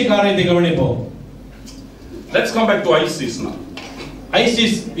கடைசி காரியத்தை கவனிப்போம். Let's come back to ISIS now.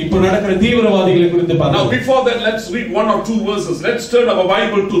 ISIS இப்போ நடக்கிற தீவிரவாதிகளை குறித்து பார்ப்போம். Now before that let's read one or two verses. Let's turn our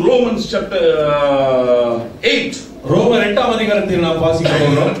Bible to Romans chapter 8. ரோமர் 8ஆம் அதிகாரத்தில் நாம் வாசிக்க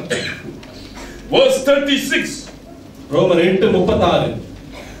போகிறோம். Verse 36. ரோமர் 8:36.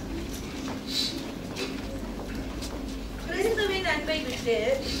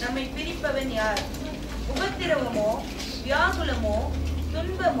 நம்மை பிரிப்பவன் யார்? உபத்திரவமோ, வியாகுலமோ,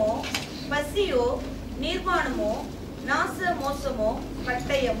 துன்பமோ, பசியோ, நிர்வாணமோ, நாச மோசமோ,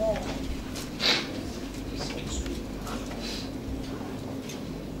 பட்டயமோ.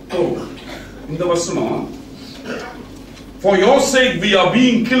 இந்த வசனம், for your sake we are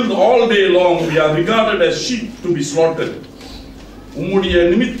being killed all day long, we are regarded as sheep to be slaughtered. உம்முடைய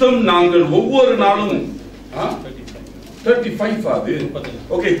நிமித்தம் நாங்கள் ஒவ்வொரு நாளும் 35 அது.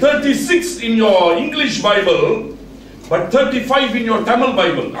 Okay, 36 in your English Bible, but 35 in your Tamil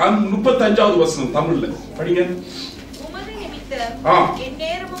Bible. 35வது வசனம் தமிழ்ல படிங்க. உமது நிமித்தம்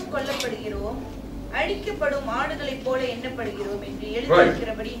எந்நேரமும் கொல்லப்படுகிறோம், அழிக்கப்படும் ஆடுகளைப் போல எண்ணப்படுகிறோம் என்று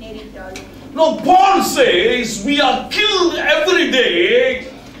எழுதியிருக்கிறபடி நேரிட்டாலும். No, Paul says we are killed every day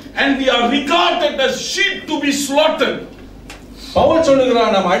and we are regarded as sheep to be slaughtered. Pavul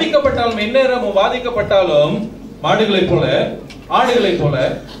சொல்லுகிறார், நாம் அடிக்கப்பட்டாலும் எந்நேரமும் வாதிக்கப்பட்டாலும் மாடுகளைப் போல ஆடுகளைப் போல.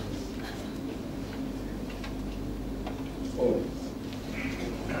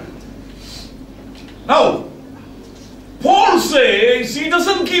 Now Paul says he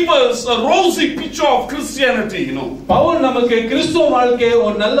doesn't give us a rosy picture of Christianity, you know. Pavul நமக்கு கிறிஸ்துவ வாழ்க்கை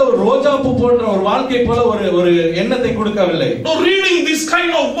ஒரு நல்ல ஒரு ரோஜா பூ போன்ற ஒரு வாழ்க்கை போல ஒரு எண்ணத்தை கொடுக்கவில்லை. So reading this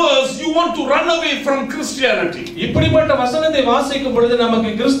kind of verse you want to run away from Christianity. இப்படிப்பட்ட வசனத்தை வாசிக்கும் பொழுது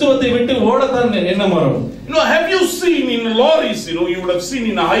நமக்கு கிறிஸ்துவத்தை விட்டு ஓடத்தான் எண்ணம் வரும். You know, have you seen in lorries, you know, you would have seen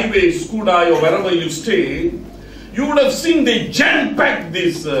in a highway, Skudai or wherever you stay, you would have seen they jam-pack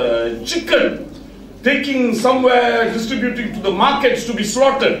this chicken, taking somewhere, distributing to the markets to be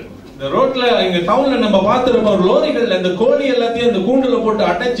slaughtered. இந்த ரோட்ல இங்க டவுன்ல நம்ம பாத்துறோம், லோரிகள்ல இந்த கோழி எல்லாத்தையும் இந்த கூண்டுல போட்டு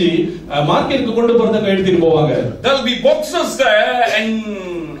அடைச்சி மார்க்கெட்டுக்கு கொண்டு போறதுக்கு எடுத்துட்டு போவாங்க. There will be boxes there and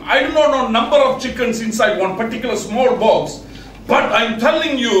I do not know number of chickens inside one particular small box, but I'm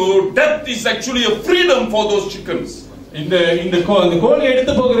telling you death is actually a freedom for those chickens. இந்த கோழி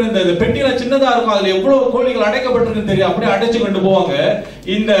எடுத்து போகிற இந்த பெட்டில சின்னதா இருக்கும், அதுல எவ்வளவு கோழிகள் அடைக்கப்பட்டிருக்குன்னு தெரியும், அப்படியே அடைச்சு கொண்டு போவாங்க.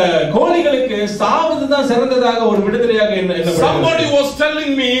 இந்த கோழிகளுக்கு சாவது தான் சிறந்ததாக ஒரு விடுதலையாக என்ன. Somebody was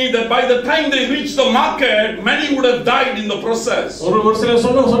telling me that by the time they reach the market many would have died in the process. ஒரு சிலர்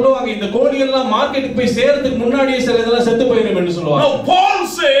சொல்லுவாங்க இந்த கோழிகள் எல்லாம் மார்க்கெட்டுக்கு போய் சேர்றதுக்கு முன்னாடியே சில இதெல்லாம் செத்து போயிடும் என்று சொல்லுவாங்க. Now Paul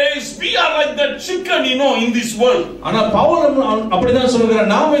says we are like that chicken, you know, in this world. ஆனா பவுல் அப்படிதான்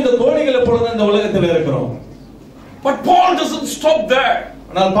சொல்றார், நாம இந்த கோழிகளை போல தான் இந்த உலகத்துல இருக்கிறோம். But Paul doesn't stop there.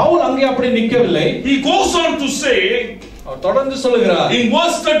 ஆனால் பவுல் அங்கே அப்படி நிக்கவில்லை. He goes on to say, தொடர்ந்து சொல்கிறார், in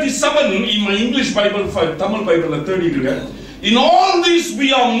verse 37 in my English Bible, Tamil Bible 30, in all this we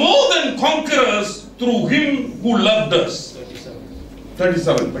are more than conquerors through him who loved us.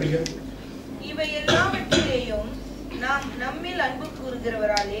 37 படிங்க. இவை எல்லாவற்றிலேயும் நாம் நம்மில் அன்பு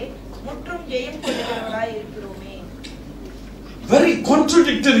கூறுகிறவராலே முற்றும் ஜெயம் கொள்கிறவராய் இருக்கிறோமே. Very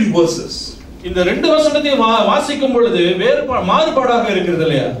contradictory verses. இந்த ரெண்டு வசனத்தையும் வாசிக்கும் பொழுது மாறுபாடாக இருக்கிறது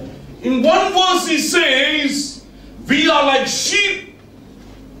இல்லையா? In one verse he says we are like sheep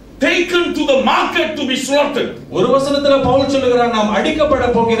taken to the market to be slaughtered. ஒரு வசனத்துல பவுல் சொல்லுகிறார், நாம் அடிக்கப்பட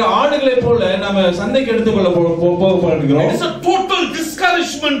போகிற ஆடுகளை போல நாம சந்தைக்கு எடுத்துக்கொள்ள போகிறோம். It's a total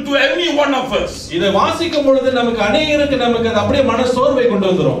discouragement to every one of us. இதை வாசிக்கும் பொழுது நமக்கு அநேகருக்கு நமக்கு அது அப்படியே மனசோர்வை கொண்டு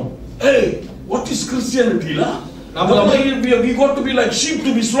வந்துரும். Hey, what is Christianity la? We got to be like sheep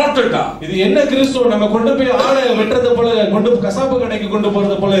to be slaughtered. இது என்ன கிறிஸ்துவ நம்ம கொண்டு போய் ஆளை வெட்டறது போல கொண்டு கசாப்பு கடைக்கு கொண்டு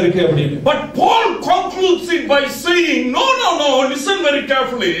போறது போல இருக்கு அப்படி. But Paul concludes it by saying no, listen very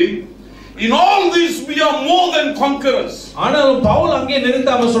carefully. In all this we are more than conquerors. ஆனால் பவுல் அங்கே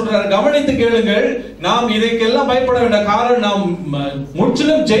நிறுத்தாம சொல்றார், கவனித்து கேளுங்கள், நாம் இதற்கெல்லாம் பயப்பட வேண்டிய காரணம் நாம்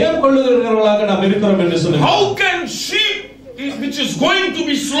முற்றிலும் ஜெயம் கொள்ளுகிறவர்களாக நாம் இருக்கிறோம் என்று சொல்றார். How can sheep which is going to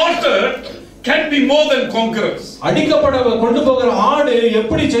be slaughtered can be more than conquerors? அடிக்கப்பட கொண்டு போகிற ஆடு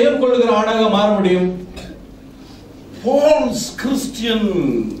எப்படி ஜெயம் கொள்ளுகிற ஆடாக மாற முடியும்? Paul's Christian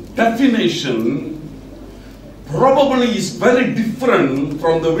definition probably is very different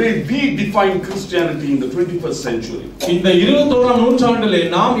from the way we define Christianity in the 21st century. இந்த 21ஆம் நூற்றாண்டிலே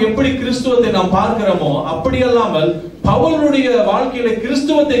நாம் எப்படி கிறிஸ்துவத்தை நாம் பார்க்கிறோமோ அப்படி அல்லாமல் பவுலுடைய வாழ்க்கையிலே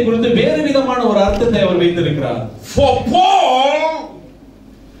கிறிஸ்துவத்தை குறித்து வேறு விதமான ஒரு அர்த்தத்தை அவர் வைத்திருக்கிறார். For Paul,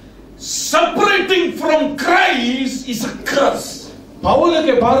 separating from Christ is a curse.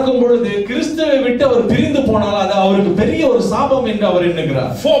 பவுலுக்கு பார்க்கும் பொழுது கிறிஸ்துவை விட்டு அவர் பிரிந்து போனால் அது அவருக்கு பெரிய ஒரு சாபம் என்று அவர்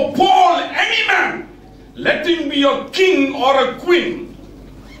எண்ணுகிறார். For Paul, any man, let him be a king or a queen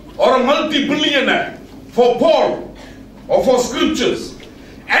or a multi-billionaire, for Paul or for scriptures,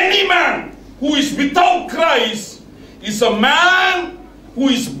 any man who is without Christ is a man who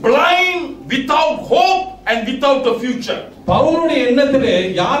is blind, without hope and without a future. பவுலுடைய எண்ணத்திலே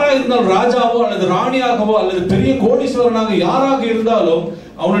யாராக இருந்தாலும் ராஜாவோ அல்லது ராணியாகவோ அல்லது பெரிய கோடீஸ்வரனாக யாராக இருந்தாலும்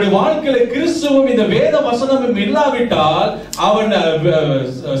அவனுடைய வாழ்க்கையில கிறிஸ்துவும் இந்த வேத வசனமும் இல்லாவிட்டால் அவன்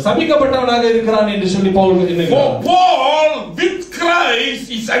சபிக்கப்பட்டவனாக இருக்கிறான் என்று சொல்லி Pavul எண்ணுகிறார். For Paul, with Christ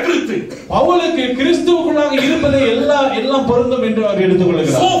is everything. பவுலுக்கு கிறிஸ்துவுக்குள்ளாக இருப்பதே எல்லாம் பொருந்தும் என்று அவர்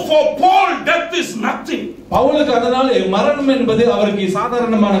எடுத்துக்கொள்கிறார். So for Paul, death is nothing. பவுலுக்கு அதனால மரணம் என்பது அவருக்கு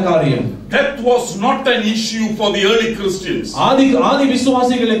சாதாரணமான காரியம். Death was not an issue for the early Christians. ஆதி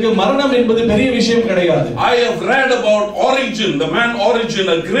விசுவாசிகளுக்கு மரணம் என்பது பெரிய விஷயம் கிடையாது. I have read about Origen, the man Origen,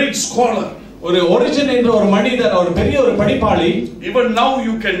 a great scholar. ஒரு Origen என்ற ஒரு மனிதர், ஒரு பெரிய ஒரு படிப்பாளி. Even now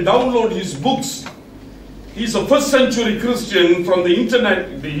you can download his books. He's a first century Christian from the internet.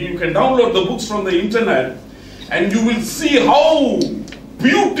 You can download the books from the internet and you will see how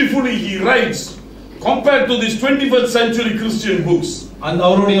beautifully he writes compared to these 21st century Christian books. அந்த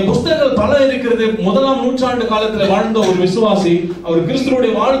அவருடைய புத்தகங்கள் பல இருக்கிறது. முதலாம் நூற்றாண்டு காலத்துல வாழ்ந்த ஒரு விசுவாசி அவர்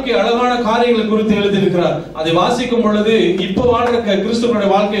கிறிஸ்துவுடைய வாழ்க்கை அழகான காரியங்களை குறித்து எழுதியிருக்கிறார். அதை வாசிக்கும் பொழுது இப்ப வாழ்ற கிறிஸ்துவுடைய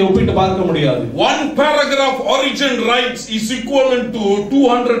வாழ்க்கையை ஒப்பிட்டு பார்க்க முடியாது. One paragraph Origen writes is equivalent to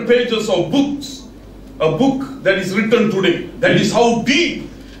 200 pages of books. A book that is written today. That is how deep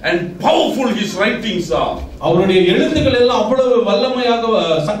and powerful his writings are. அவருடைய எழுத்துக்கள் எல்லாம் அவ்வளவு வல்லமையாக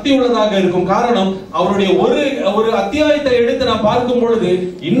சக்தி உள்ளதாக இருக்கும். காரணம் அவருடைய ஒரு அத்தியாயத்தை எடுத்து நாம் பார்க்கும் பொழுது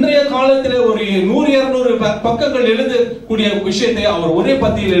இன்றைய காலத்திலே ஒரு 100-200 பக்கங்கள் எழுதக்கூடிய விஷயத்தை அவர் ஒரே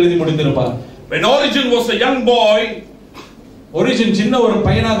பத்தியில் எழுதி முடித்திருப்பார். When Origen was a young boy, Origen சின்ன ஒரு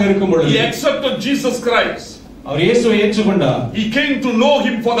பையனாக இருக்கும் பொழுது he accepted Jesus Christ. அவர் இயேசுவை ஏற்றுக்கொண்டார். He came to know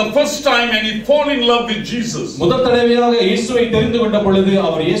him for the first time and he fell in love with Jesus. முதல் தடவையாக இயேசுவை தெரிந்து கொண்ட பொழுது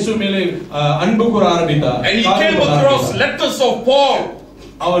அவர் இயேசு மேலே அன்பு கூற ஆரம்பித்தார். And he came across letters of Paul.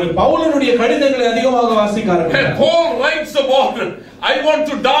 அவர் பவுலனுடைய கடிதங்களை அதிகமாக வாசிக்க ஆரம்பித்தார். And Paul writes about I want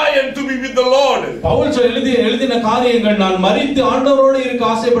to die and to be with the Lord. Pavul எழுதின காரியங்கள் நான் மரித்து ஆண்டவரோடு இருக்க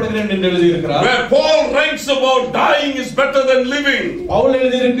ஆசைப்படுகிறேன் என்று எழுதி இருக்கிறார். Where Paul writes about dying is better than living. Pavul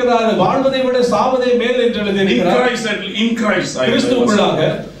எழுதி இருக்கிறார் வாழ்வதை விட சாவதே மேல் என்று எழுதி இருக்கிறார். In Christ கிறிஸ்துவுக்குள்ளாக.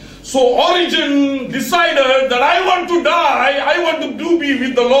 So Origen decided that I want to die, I want to be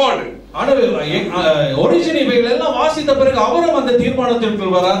with the Lord. Origen இவைகள் எல்லாம் வாசித்த பிறகு அவரும் அந்த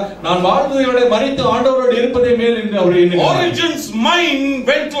தீர்மானத்திற்குள் வரார். நான் வாழ்வதை விட மரித்து ஆண்டவரோடு இருப்பதே மேல் என்று அவர் எண்ணினார். Origen's mind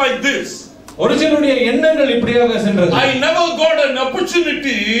went like this. Origenுடைய எண்ணங்கள் இப்படியாக சென்றது. I never got an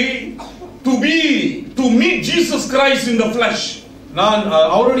opportunity to meet Jesus Christ in the flesh. நான்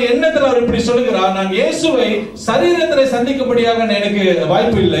அவருடைய எண்ணத்தில் அவர் இப்படி சொல்லுகிறார், நான் இயேசுவை சரீரத்திலே சந்திக்கும்படியாக எனக்கு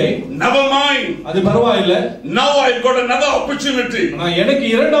வாய்ப்பு இல்லை. Never mind. அது பரவாயில்லை. Now I've got another opportunity. நான் எனக்கு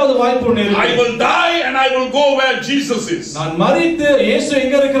இரண்டாவது வாய்ப்பு ஒன்று இருக்கு. I will die and I will go where Jesus is. நான் மரித்து இயேசு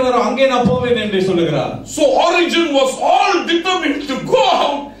எங்க இருக்கிறாரோ அங்கே நான் போவேன் என்று சொல்லுகிறார். So Origen was all determined to go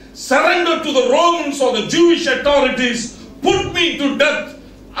out, surrender to the Romans or the Jewish authorities, put me to death.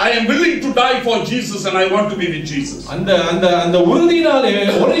 I am willing to die for Jesus and I want to be with Jesus. அந்த உறுதியினாலே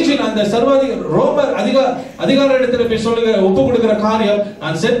origin அந்த சர்வாதிகார ரோமர் அதிகாரிடத்தில் போய் சொல்லுகிற ஒப்பு கொடுக்கிற காரியம்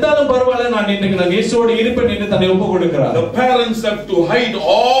நான் செத்தாலும் பரவாயில்லை நான் இன்னைக்கு இயேசுவோடு இருப்பேன் என்று தன்னை ஒப்பு கொடுக்கிறார். The parents have to hide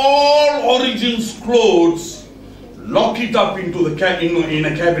all Origen's clothes, lock it up into the in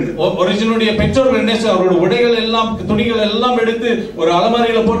a cabinet. ஒரிஜினுடைய பெற்றோர்கள் என்ன அவருடைய உடைகள் எல்லாம் துணிகள் எல்லாம் எடுத்து ஒரு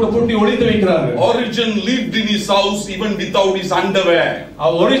அலமாரியில போட்டு பூட்டி ஒளித்து வைக்கிறார்கள். Origen lived in his house even without his underwear.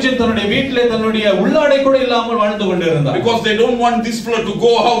 Origin தன்னுடைய வீட்டிலே தன்னுடைய உள்ளாடை கூட இல்லாமல் வாழ்ந்து கொண்டிருந்தார். Because they don't want this fellow to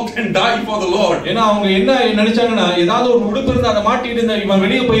go out and die for the Lord. ஏன்னா அவங்க என்ன நினைச்சாங்கன்னா ஏதாவது ஒரு உடுப்பு இருந்தா அதை மாட்டிட்டு இருந்தா இவன்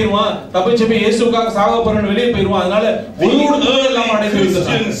வெளியே போயிருவான், தப்பிச்சு போய் இயேசுவுக்காக சாக போறன்னு வெளியே போயிருவான். அதனால ஒரு உடுப்பு எல்லாம் அடைந்து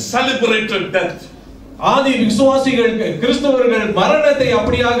வைத்தார்கள். Celebrated death. ஆதி விசுவாசிகள் கிறிஸ்தவர்கள் மரணத்தை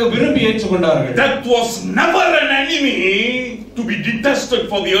அப்படியாக விரும்பி ஏற்றுக்கொண்டார்கள். That was never an enemy to be detested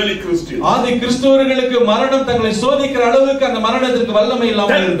for the early Christians. ஆதி கிறிஸ்தவர்களுக்கு மரணம் தங்களை சோதிக்கிற அளவுக்கு அந்த மரணத்திற்கு வல்லமை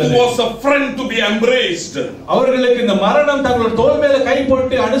இல்லாமல் இருந்தது. That was a friend to be embraced. அவர்களுக்கு இந்த மரணம் தங்கள் தோள் மேல கை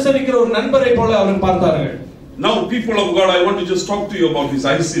போட்டு அனுசரிக்கிற ஒரு நண்பரை போல அவர்கள் பார்த்தார்கள். Now, people of God, I want to just talk to you about this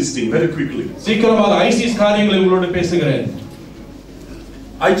ISIS thing very quickly. சீக்கிரமாக ஐசிஸ் காரியங்களை உங்களோடு பேசுகிறேன்.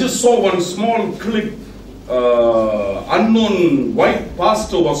 I just saw one small clip. Unknown white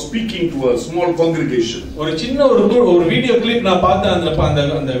pastor was speaking to a small congregation. ஒரு சின்ன ஒரு video clip நான் பார்த்தேன்.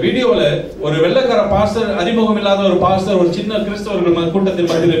 அந்த வீடியோல ஒரு வெள்ளைக்கார பாஸ்டர், அறிமுகம் இல்லாத ஒரு பாஸ்டர் ஒரு சின்ன கிறிஸ்தவர்கள் கூட்டத்தின்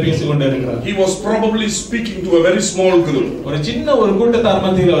மத்தியில் பேசிக் கொண்டிருக்கிறார். He was probably speaking to a very small group. ஒரு சின்ன ஒரு கூட்டத்தார்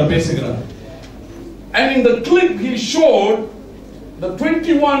மத்தியில் அவர் பேசுகிறார். And in the clip he showed the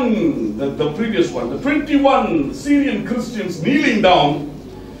 21 Syrian Christians kneeling down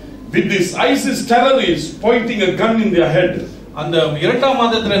with this ISIS terrorists pointing a gun in their head. அந்த இரண்டாம்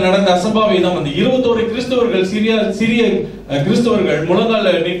மாதத்துல நடந்த அசம்பாவிதம், அந்த 21 கிறிஸ்தவர்கள் சிறிய கிறிஸ்தவர்கள் முழங்கால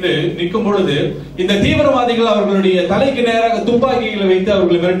நிற்கும் பொழுது இந்த தீவிரவாதிகள் அவர்களுடைய தலைக்கு நேராக துப்பாக்கிகளை வைத்து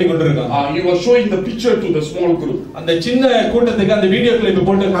அவர்களை மிரட்டி கொண்டிருக்காங்க. He was showing the picture to the small group. அந்த சின்ன கூட்டத்துக்கு அந்த வீடியோ கிளிப்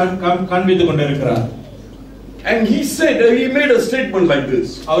போட்டு காண்பித்துக் கொண்டிருக்கிறார். And he made a statement like this.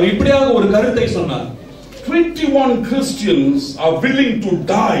 அவர் இப்படியாக ஒரு கருத்தை சொன்னார். 21 Christians are willing to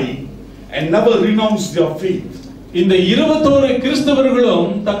die and never renounce their faith. இந்த 21 கிறிஸ்தவர்களும்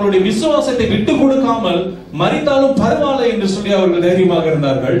தங்களுடைய விசுவாசத்தை விட்டு கொடுக்காமல் மரித்தாலும் பரவாயில்லை என்று சொல்லி அவர்கள் தைரியமாக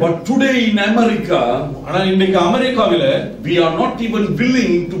இருந்தார்கள். But today in America, ஆனால் இன்றைக்கு அமெரிக்காவில we are not even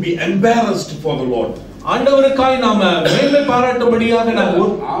willing to be embarrassed for the Lord. ஆண்டவருக்காக நாம மேன்மை பாராட்டும்படியாக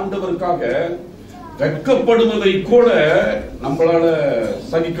நாம் ஆண்டவருக்காக வெட்கப்படுவதை கூட நம்மளால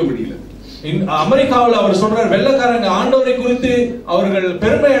சகிக்க முடியல. அமெரிக்காவில் அவர் சொல்றார், வெள்ளைக்காரங்க ஆண்டவரை குறித்து அவர்கள்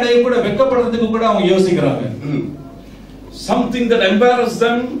பெருமை அடைய கூட வெட்கப்படுறதுக்கு கூட அவங்க யோசிக்கிறாங்க. Something that embarrass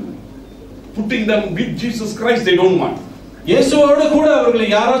them, putting them with Jesus Christ, they don't want. இயேசுவோடு கூட அவர்களை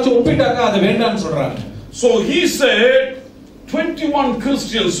யாராச்சும் ஒப்பிட்டாக்க அது வேண்டாம்னு சொல்றாங்க. So he said 21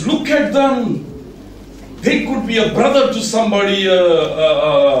 Christians, look at them. They could be a brother to somebody, a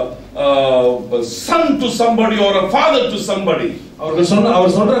son to somebody, or a father to somebody. அவர்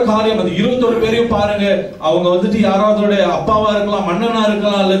சொல்ற காரியம், அந்த 21 பேரையும் பாருங்க, அவங்க வந்துட்டு யாராவது அப்பாவா இருக்கலாம், மன்னனா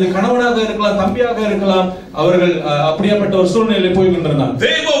இருக்கலாம், அல்லது கணவனாக இருக்கலாம், தம்பியாக இருக்கலாம். அவர்கள் அப்படியேப்பட்ட ஒரு சூழ்நிலையில் போய் கொண்டிருந்தாங்க.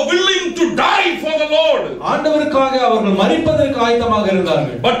 They were willing to die for the Lord. ஆண்டவருக்காக அவர்கள் மரிப்பதற்கு ஆயத்தமாக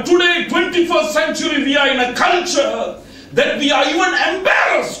இருந்தார்கள். But today 21st century we are in a culture that we are even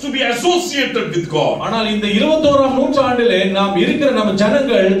embarrassed to be associated with God. ஆனால் இந்த 21ஆம் நூற்றாண்டிலே நாம் இருக்கிற நம்ம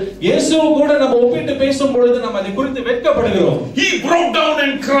ஜனங்கள் இயேசுவை கூட நம்ம ஒப்பிட்டு பேசும் பொழுது நாம் அதை குறித்து வெட்கப்படுகிறோம். He broke down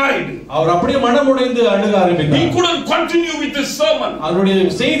and cried. அவர் அப்படியே மனமுடைந்து அழுக ஆரம்பித்தார். He couldn't continue with his sermon. அவருடைய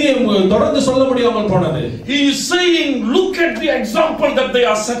செய்தியை தொடர்ந்து சொல்ல முடியாமல் போனது. He is saying, look at the example that they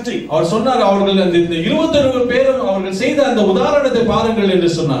are setting. அவர் சொன்னார், அவர்கள் இந்த 21 பேரும் அவர்கள் செய்த அந்த உதாரணத்தை பாருங்கள்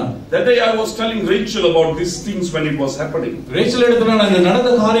என்று சொன்னார். That day I was telling Rachel about these things when it was happening. Rachel இடத்துல நான் இந்த நடந்த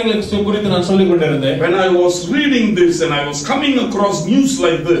காரியங்களை குறித்து நான் சொல்லிக் கொண்டிருந்தேன். When I was reading this and I was coming across news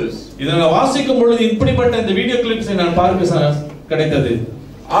like this, இத நான் வாசிக்கும் பொழுது இப்படிப்பட்ட இந்த வீடியோ கிளிப்ஸை நான் பார்க்க கிடைத்தது.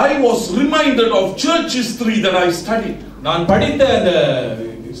 I was reminded of church history that I studied. நான் படித்த அந்த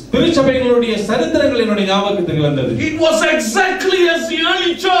திருச்சபைகளுடைய சரித்திரங்கள் என்னுடைய ஞாபகத்துக்கு வந்தது. It was exactly as the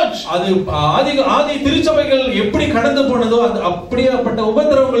early church. அது ஆதி திருச்சபைகள் எப்படி கடந்து போனதோ அது அப்படியேப்பட்ட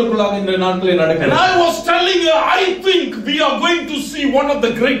உபத்திரவங்களுக்குள்ளாக இந்த நாட்களில் நடக்கிறது. And I was telling her, I think we are going to see one of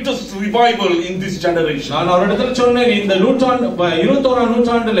the greatest revival in this generation. நான் அவரிடத்தில் சொன்னேன், இந்த 21ஆம்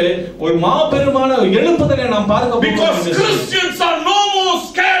நூற்றாண்டிலே ஒரு மாபெருமான எழுப்புதலை நாம் பார்க்க போகிறோம். Because Christians are no more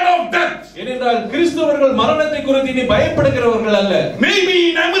scared of death. ஏனென்றால் கிறிஸ்தவர்கள் மரணத்தை குறித்து இனி பயப்படுகிறவர்கள் அல்ல. Maybe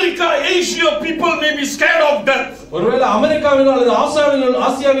in America, Asia, people may be scared of death. ஒருவேளை அமெரிக்காவில் அல்லது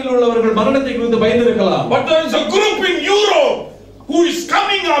ஆசியாவில் உள்ளவர்கள் மரணத்தை குறித்து பயந்திருக்கலாம். But there is a group in Europe who is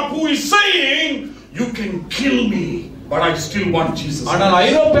coming up, who is saying, you can kill me, but I still want Jesus. ஆனால்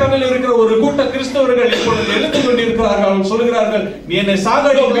ஐரோப்பாவில் இருக்கிற ஒரு கூட்ட கிறிஸ்தவர்கள் இப்பொழுது எழுந்து கொண்டிருக்கிறார்கள், சொல்கிறார்கள், நீ என்னை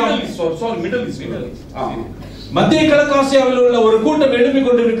சாகடிக்கலாம். Middle East. மத்திய கிழக்காசியாவில் உள்ள ஒரு கூட்டம் எழுப்பிக்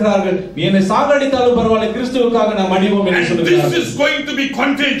கொண்டிருக்கிறார்கள், நீ என்னை சாகடித்தாலும் பரவாயில்லை, கிறிஸ்துவுக்காக நாம் அடிவோம் என்று சொல்கிறார்கள். This is going to be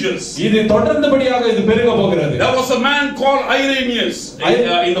contagious. இது தொடர்ந்தபடியாக இது பெருக போகிறது. There was a man called Irenaeus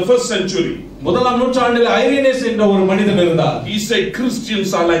in the 1st century. முதலாம் நூற்றாண்டில் ஐரேனியஸ் என்ற ஒரு மனிதன் இருந்தார். He said Christians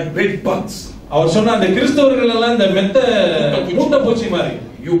are like bed bugs. அவர் சொன்னார், அந்த கிறிஸ்தவர்கள் எல்லாம் இந்த மெத்த மூட்டை பூச்சி மாதிரி.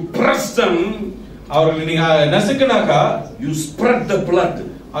 You press them, அவர்களை நீங்க நசுக்குனாக்கா, you spread the blood.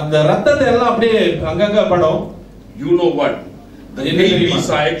 அந்த ரத்தத்தை எல்லாம் அப்படியே அங்கங்க படும். You know what? The babies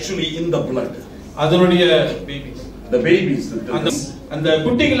are actually in the blood. அதனுடைய the babies, அந்த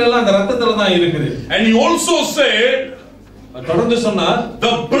குட்டிகள் எல்லாம் அந்த ரத்தத்துல தான் இருக்குது. And he also said, தொடர்ந்து சொன்னார்,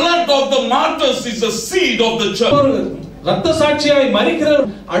 the blood of the martyrs is the seed of the church. ரத்த சாட்சியாய் மரிக்கிற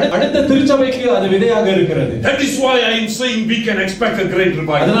அடுத்த திருச்சபைக்கு அது விதையாக இருக்கிறது. That is why I am saying we can expect a great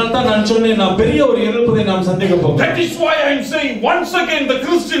revival. அதனால தான் நான் சொன்னேன் நாம் பெரிய ஒரு எழுப்புதலை நாம் சந்திக்க போகிறோம். That is why I am saying once again the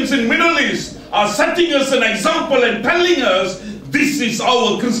Christians in Middle East are setting us an example and telling us this is how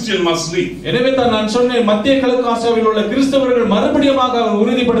a Christian must live. எனவே தான் நான் சொன்னேன் மத்திய கிழக்கு ஆசியாவில் உள்ள கிறிஸ்தவர்கள் மறுபடியுமாக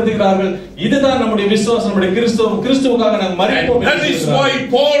உறுதிப்படுத்துகிறார்கள் இதுதான் நம்முடைய விசுவாசம் நம்முடைய கிறிஸ்துவுக்காக நாம் மரிப்போம். That is why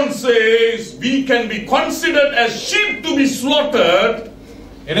Paul says we can be considered as sheep to be slaughtered.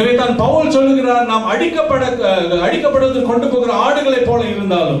 எனவே தான் பவுல் சொல்லுகிறார் நாம் அடிக்கப்படுவதற்கு கொண்டு போகிற ஆடுகளை போல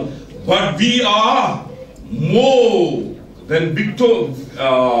இருந்தாலும் but we are more than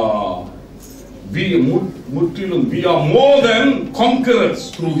we are more than conquerors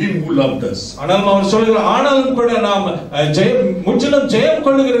through him who loved us. ஆனால் அவர் சொல்கிறார் ஆனாலும் கூட நாம் முற்றிலும் ஜெயம்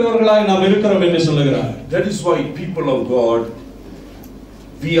கொள்ளுகிறவர்களாய் நாம் இருக்கிறோம் என்று சொல்கிறார். That is why people of God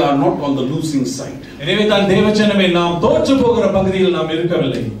we are not on the losing side. எனவே தான் தேவஜனமே நாம் தோற்று போகிற பகுதியில் நாம்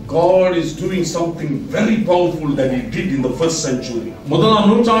இருக்கவில்லை. God is doing something very powerful that he did in the first century. முதலாம்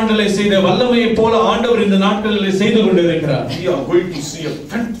நூற்றாண்டிலே செய்த வல்லமையை போல ஆண்டவர் இந்த நாட்களிலே செய்து கொண்டிருக்கிறார். We are going to see a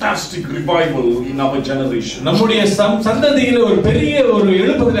fantastic revival in our generation. நம்முடைய சந்ததியிலே ஒரு பெரிய ஒரு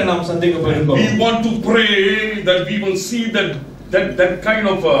எழுப்புதலை நாம் சந்திக்க போகிறோம். We want to pray that we will see that kind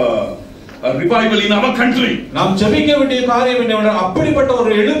of a revival in our country. நாம் ஜெபிக்க வேண்டிய காரியம் என்னவென்றால் அப்படிப்பட்ட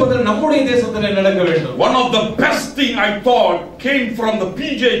ஒரு எழுப்புதல் நம்முடைய தேசத்திலே நடக்க வேண்டும். One of the best thing I thought came from the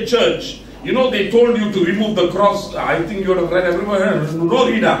PJ church. You know they told you to remove the cross. I think you would have read everywhere. No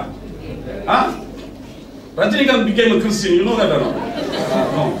Rita. Huh? Rajinikanth became a Christian. You know that or not?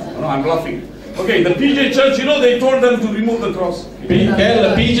 No, I'm laughing. Okay, the PJ church, you know they told them to remove the cross.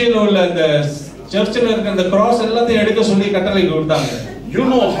 PJ ல உள்ள அந்த சர்ச்சில் இருக்க அந்த cross எல்லாத்தையும் எடுக்க சொல்லி கட்டளை கொடுத்தாங்க. You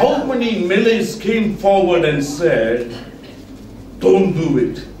know how many Malays came forward and said, don't do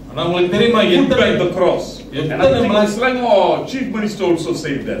it. ஆனா உங்களுக்கு தெரியுமா Put back the cross. And I think Selangor chief minister also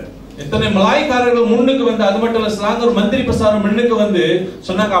said that. எத்தனை மலாய்க்காரர்கள் முன்னுக்கு வந்து அது மட்டும் இல்ல ஸ்லாங்கர் மந்திரி பிரசாரம் முன்னுக்கு வந்து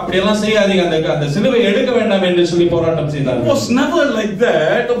சொன்னாங்க அப்படி எல்லாம் செய்யாதீங்க அந்த சிலுவை எடுக்க வேண்டாம் என்று சொல்லி போராட்டம் செய்தார்கள். It was never like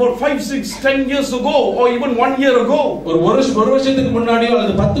that about 5 6 10 years ago or even 1 year ago. ஒரு வருஷத்துக்கு முன்னாடியோ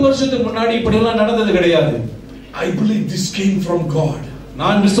அல்லது 10 வருஷத்துக்கு முன்னாடி இப்படி எல்லாம் நடந்தது கிடையாது. I believe this came from God.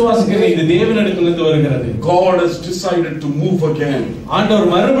 நான் விசுவாசிக்கிறேன் இது தேவனிடத்திலிருந்து வருகிறது. God has decided to move again.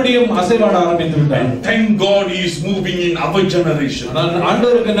 ஆண்டவர் மறுபடியும் அசைவாட ஆரம்பித்து விட்டார். Thank God he is moving in our generation.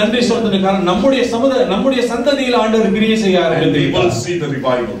 ஆண்டவருக்கு நன்றி சொல்றதுக்கு காரணம் நம்முடைய சந்ததியில் ஆண்டவர் கிரியை செய்ய ஆரம்பித்தார். We will see the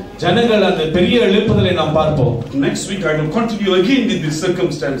revival. ஜனங்கள் அந்த பெரிய எழுப்புதலை நாம் பார்ப்போம். Next week I will continue again with the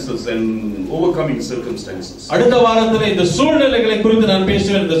circumstances and overcoming circumstances. அடுத்த வாரத்திலே இந்த சூழ்நிலைகளை குறித்து நான்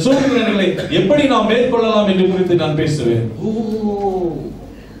பேசுவேன். இந்த சூழ்நிலைகளை எப்படி நாம் மேற்கொள்ளலாம் என்று குறித்து நான் பேசுவேன்.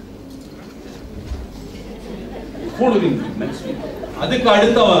 Following next week. அதுக்கு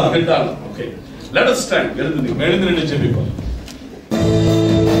அடுத்த வாரம். Okay. Let us stand. எழுந்து ஜெபிப்போம்.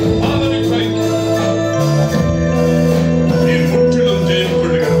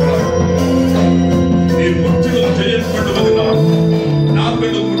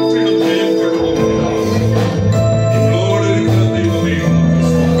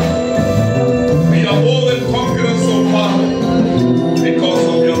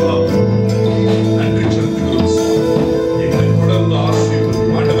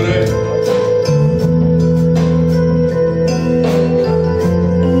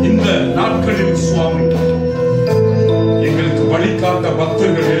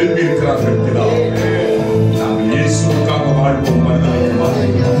 பக்தர்கள் எழுப்பி இருக்கிறார்கள். நாங்கள் இயேசுவுக்காக வாழ்வோம்.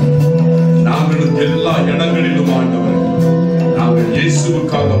 நாங்களும் எல்லா இடங்களிலும் ஆண்டவர் நாங்கள்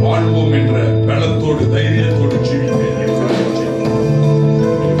இயேசுவுக்காக வாழ்வோம் என்ற பலத்தோடு தைரியத்தோடு ஜீவிக்க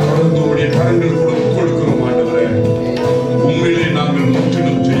தொடர்ந்து உடைய கரங்கள் கொடுக்கிறோம் ஆண்டவரே. உண்மையிலே நாங்கள்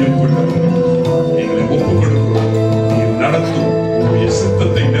முற்றிலும் ஜெயம் கொண்டவர். எங்களை ஒப்புக் கொடுக்கிறோம். நீர் நடத்தும் உங்களுடைய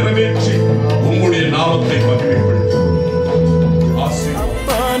சித்தத்தை நிறைவேற்றி உங்களுடைய நாமத்தை மகிமைப்படுத்தும்.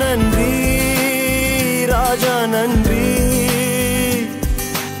 ராஜா நன்றி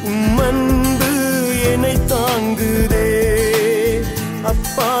உம்மன்பு என்னை தாங்குதே.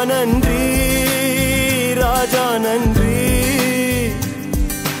 அப்பா நன்றி ராஜா நன்றி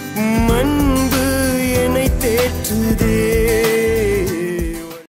உம்மன்பு என்னை தேற்றுதே.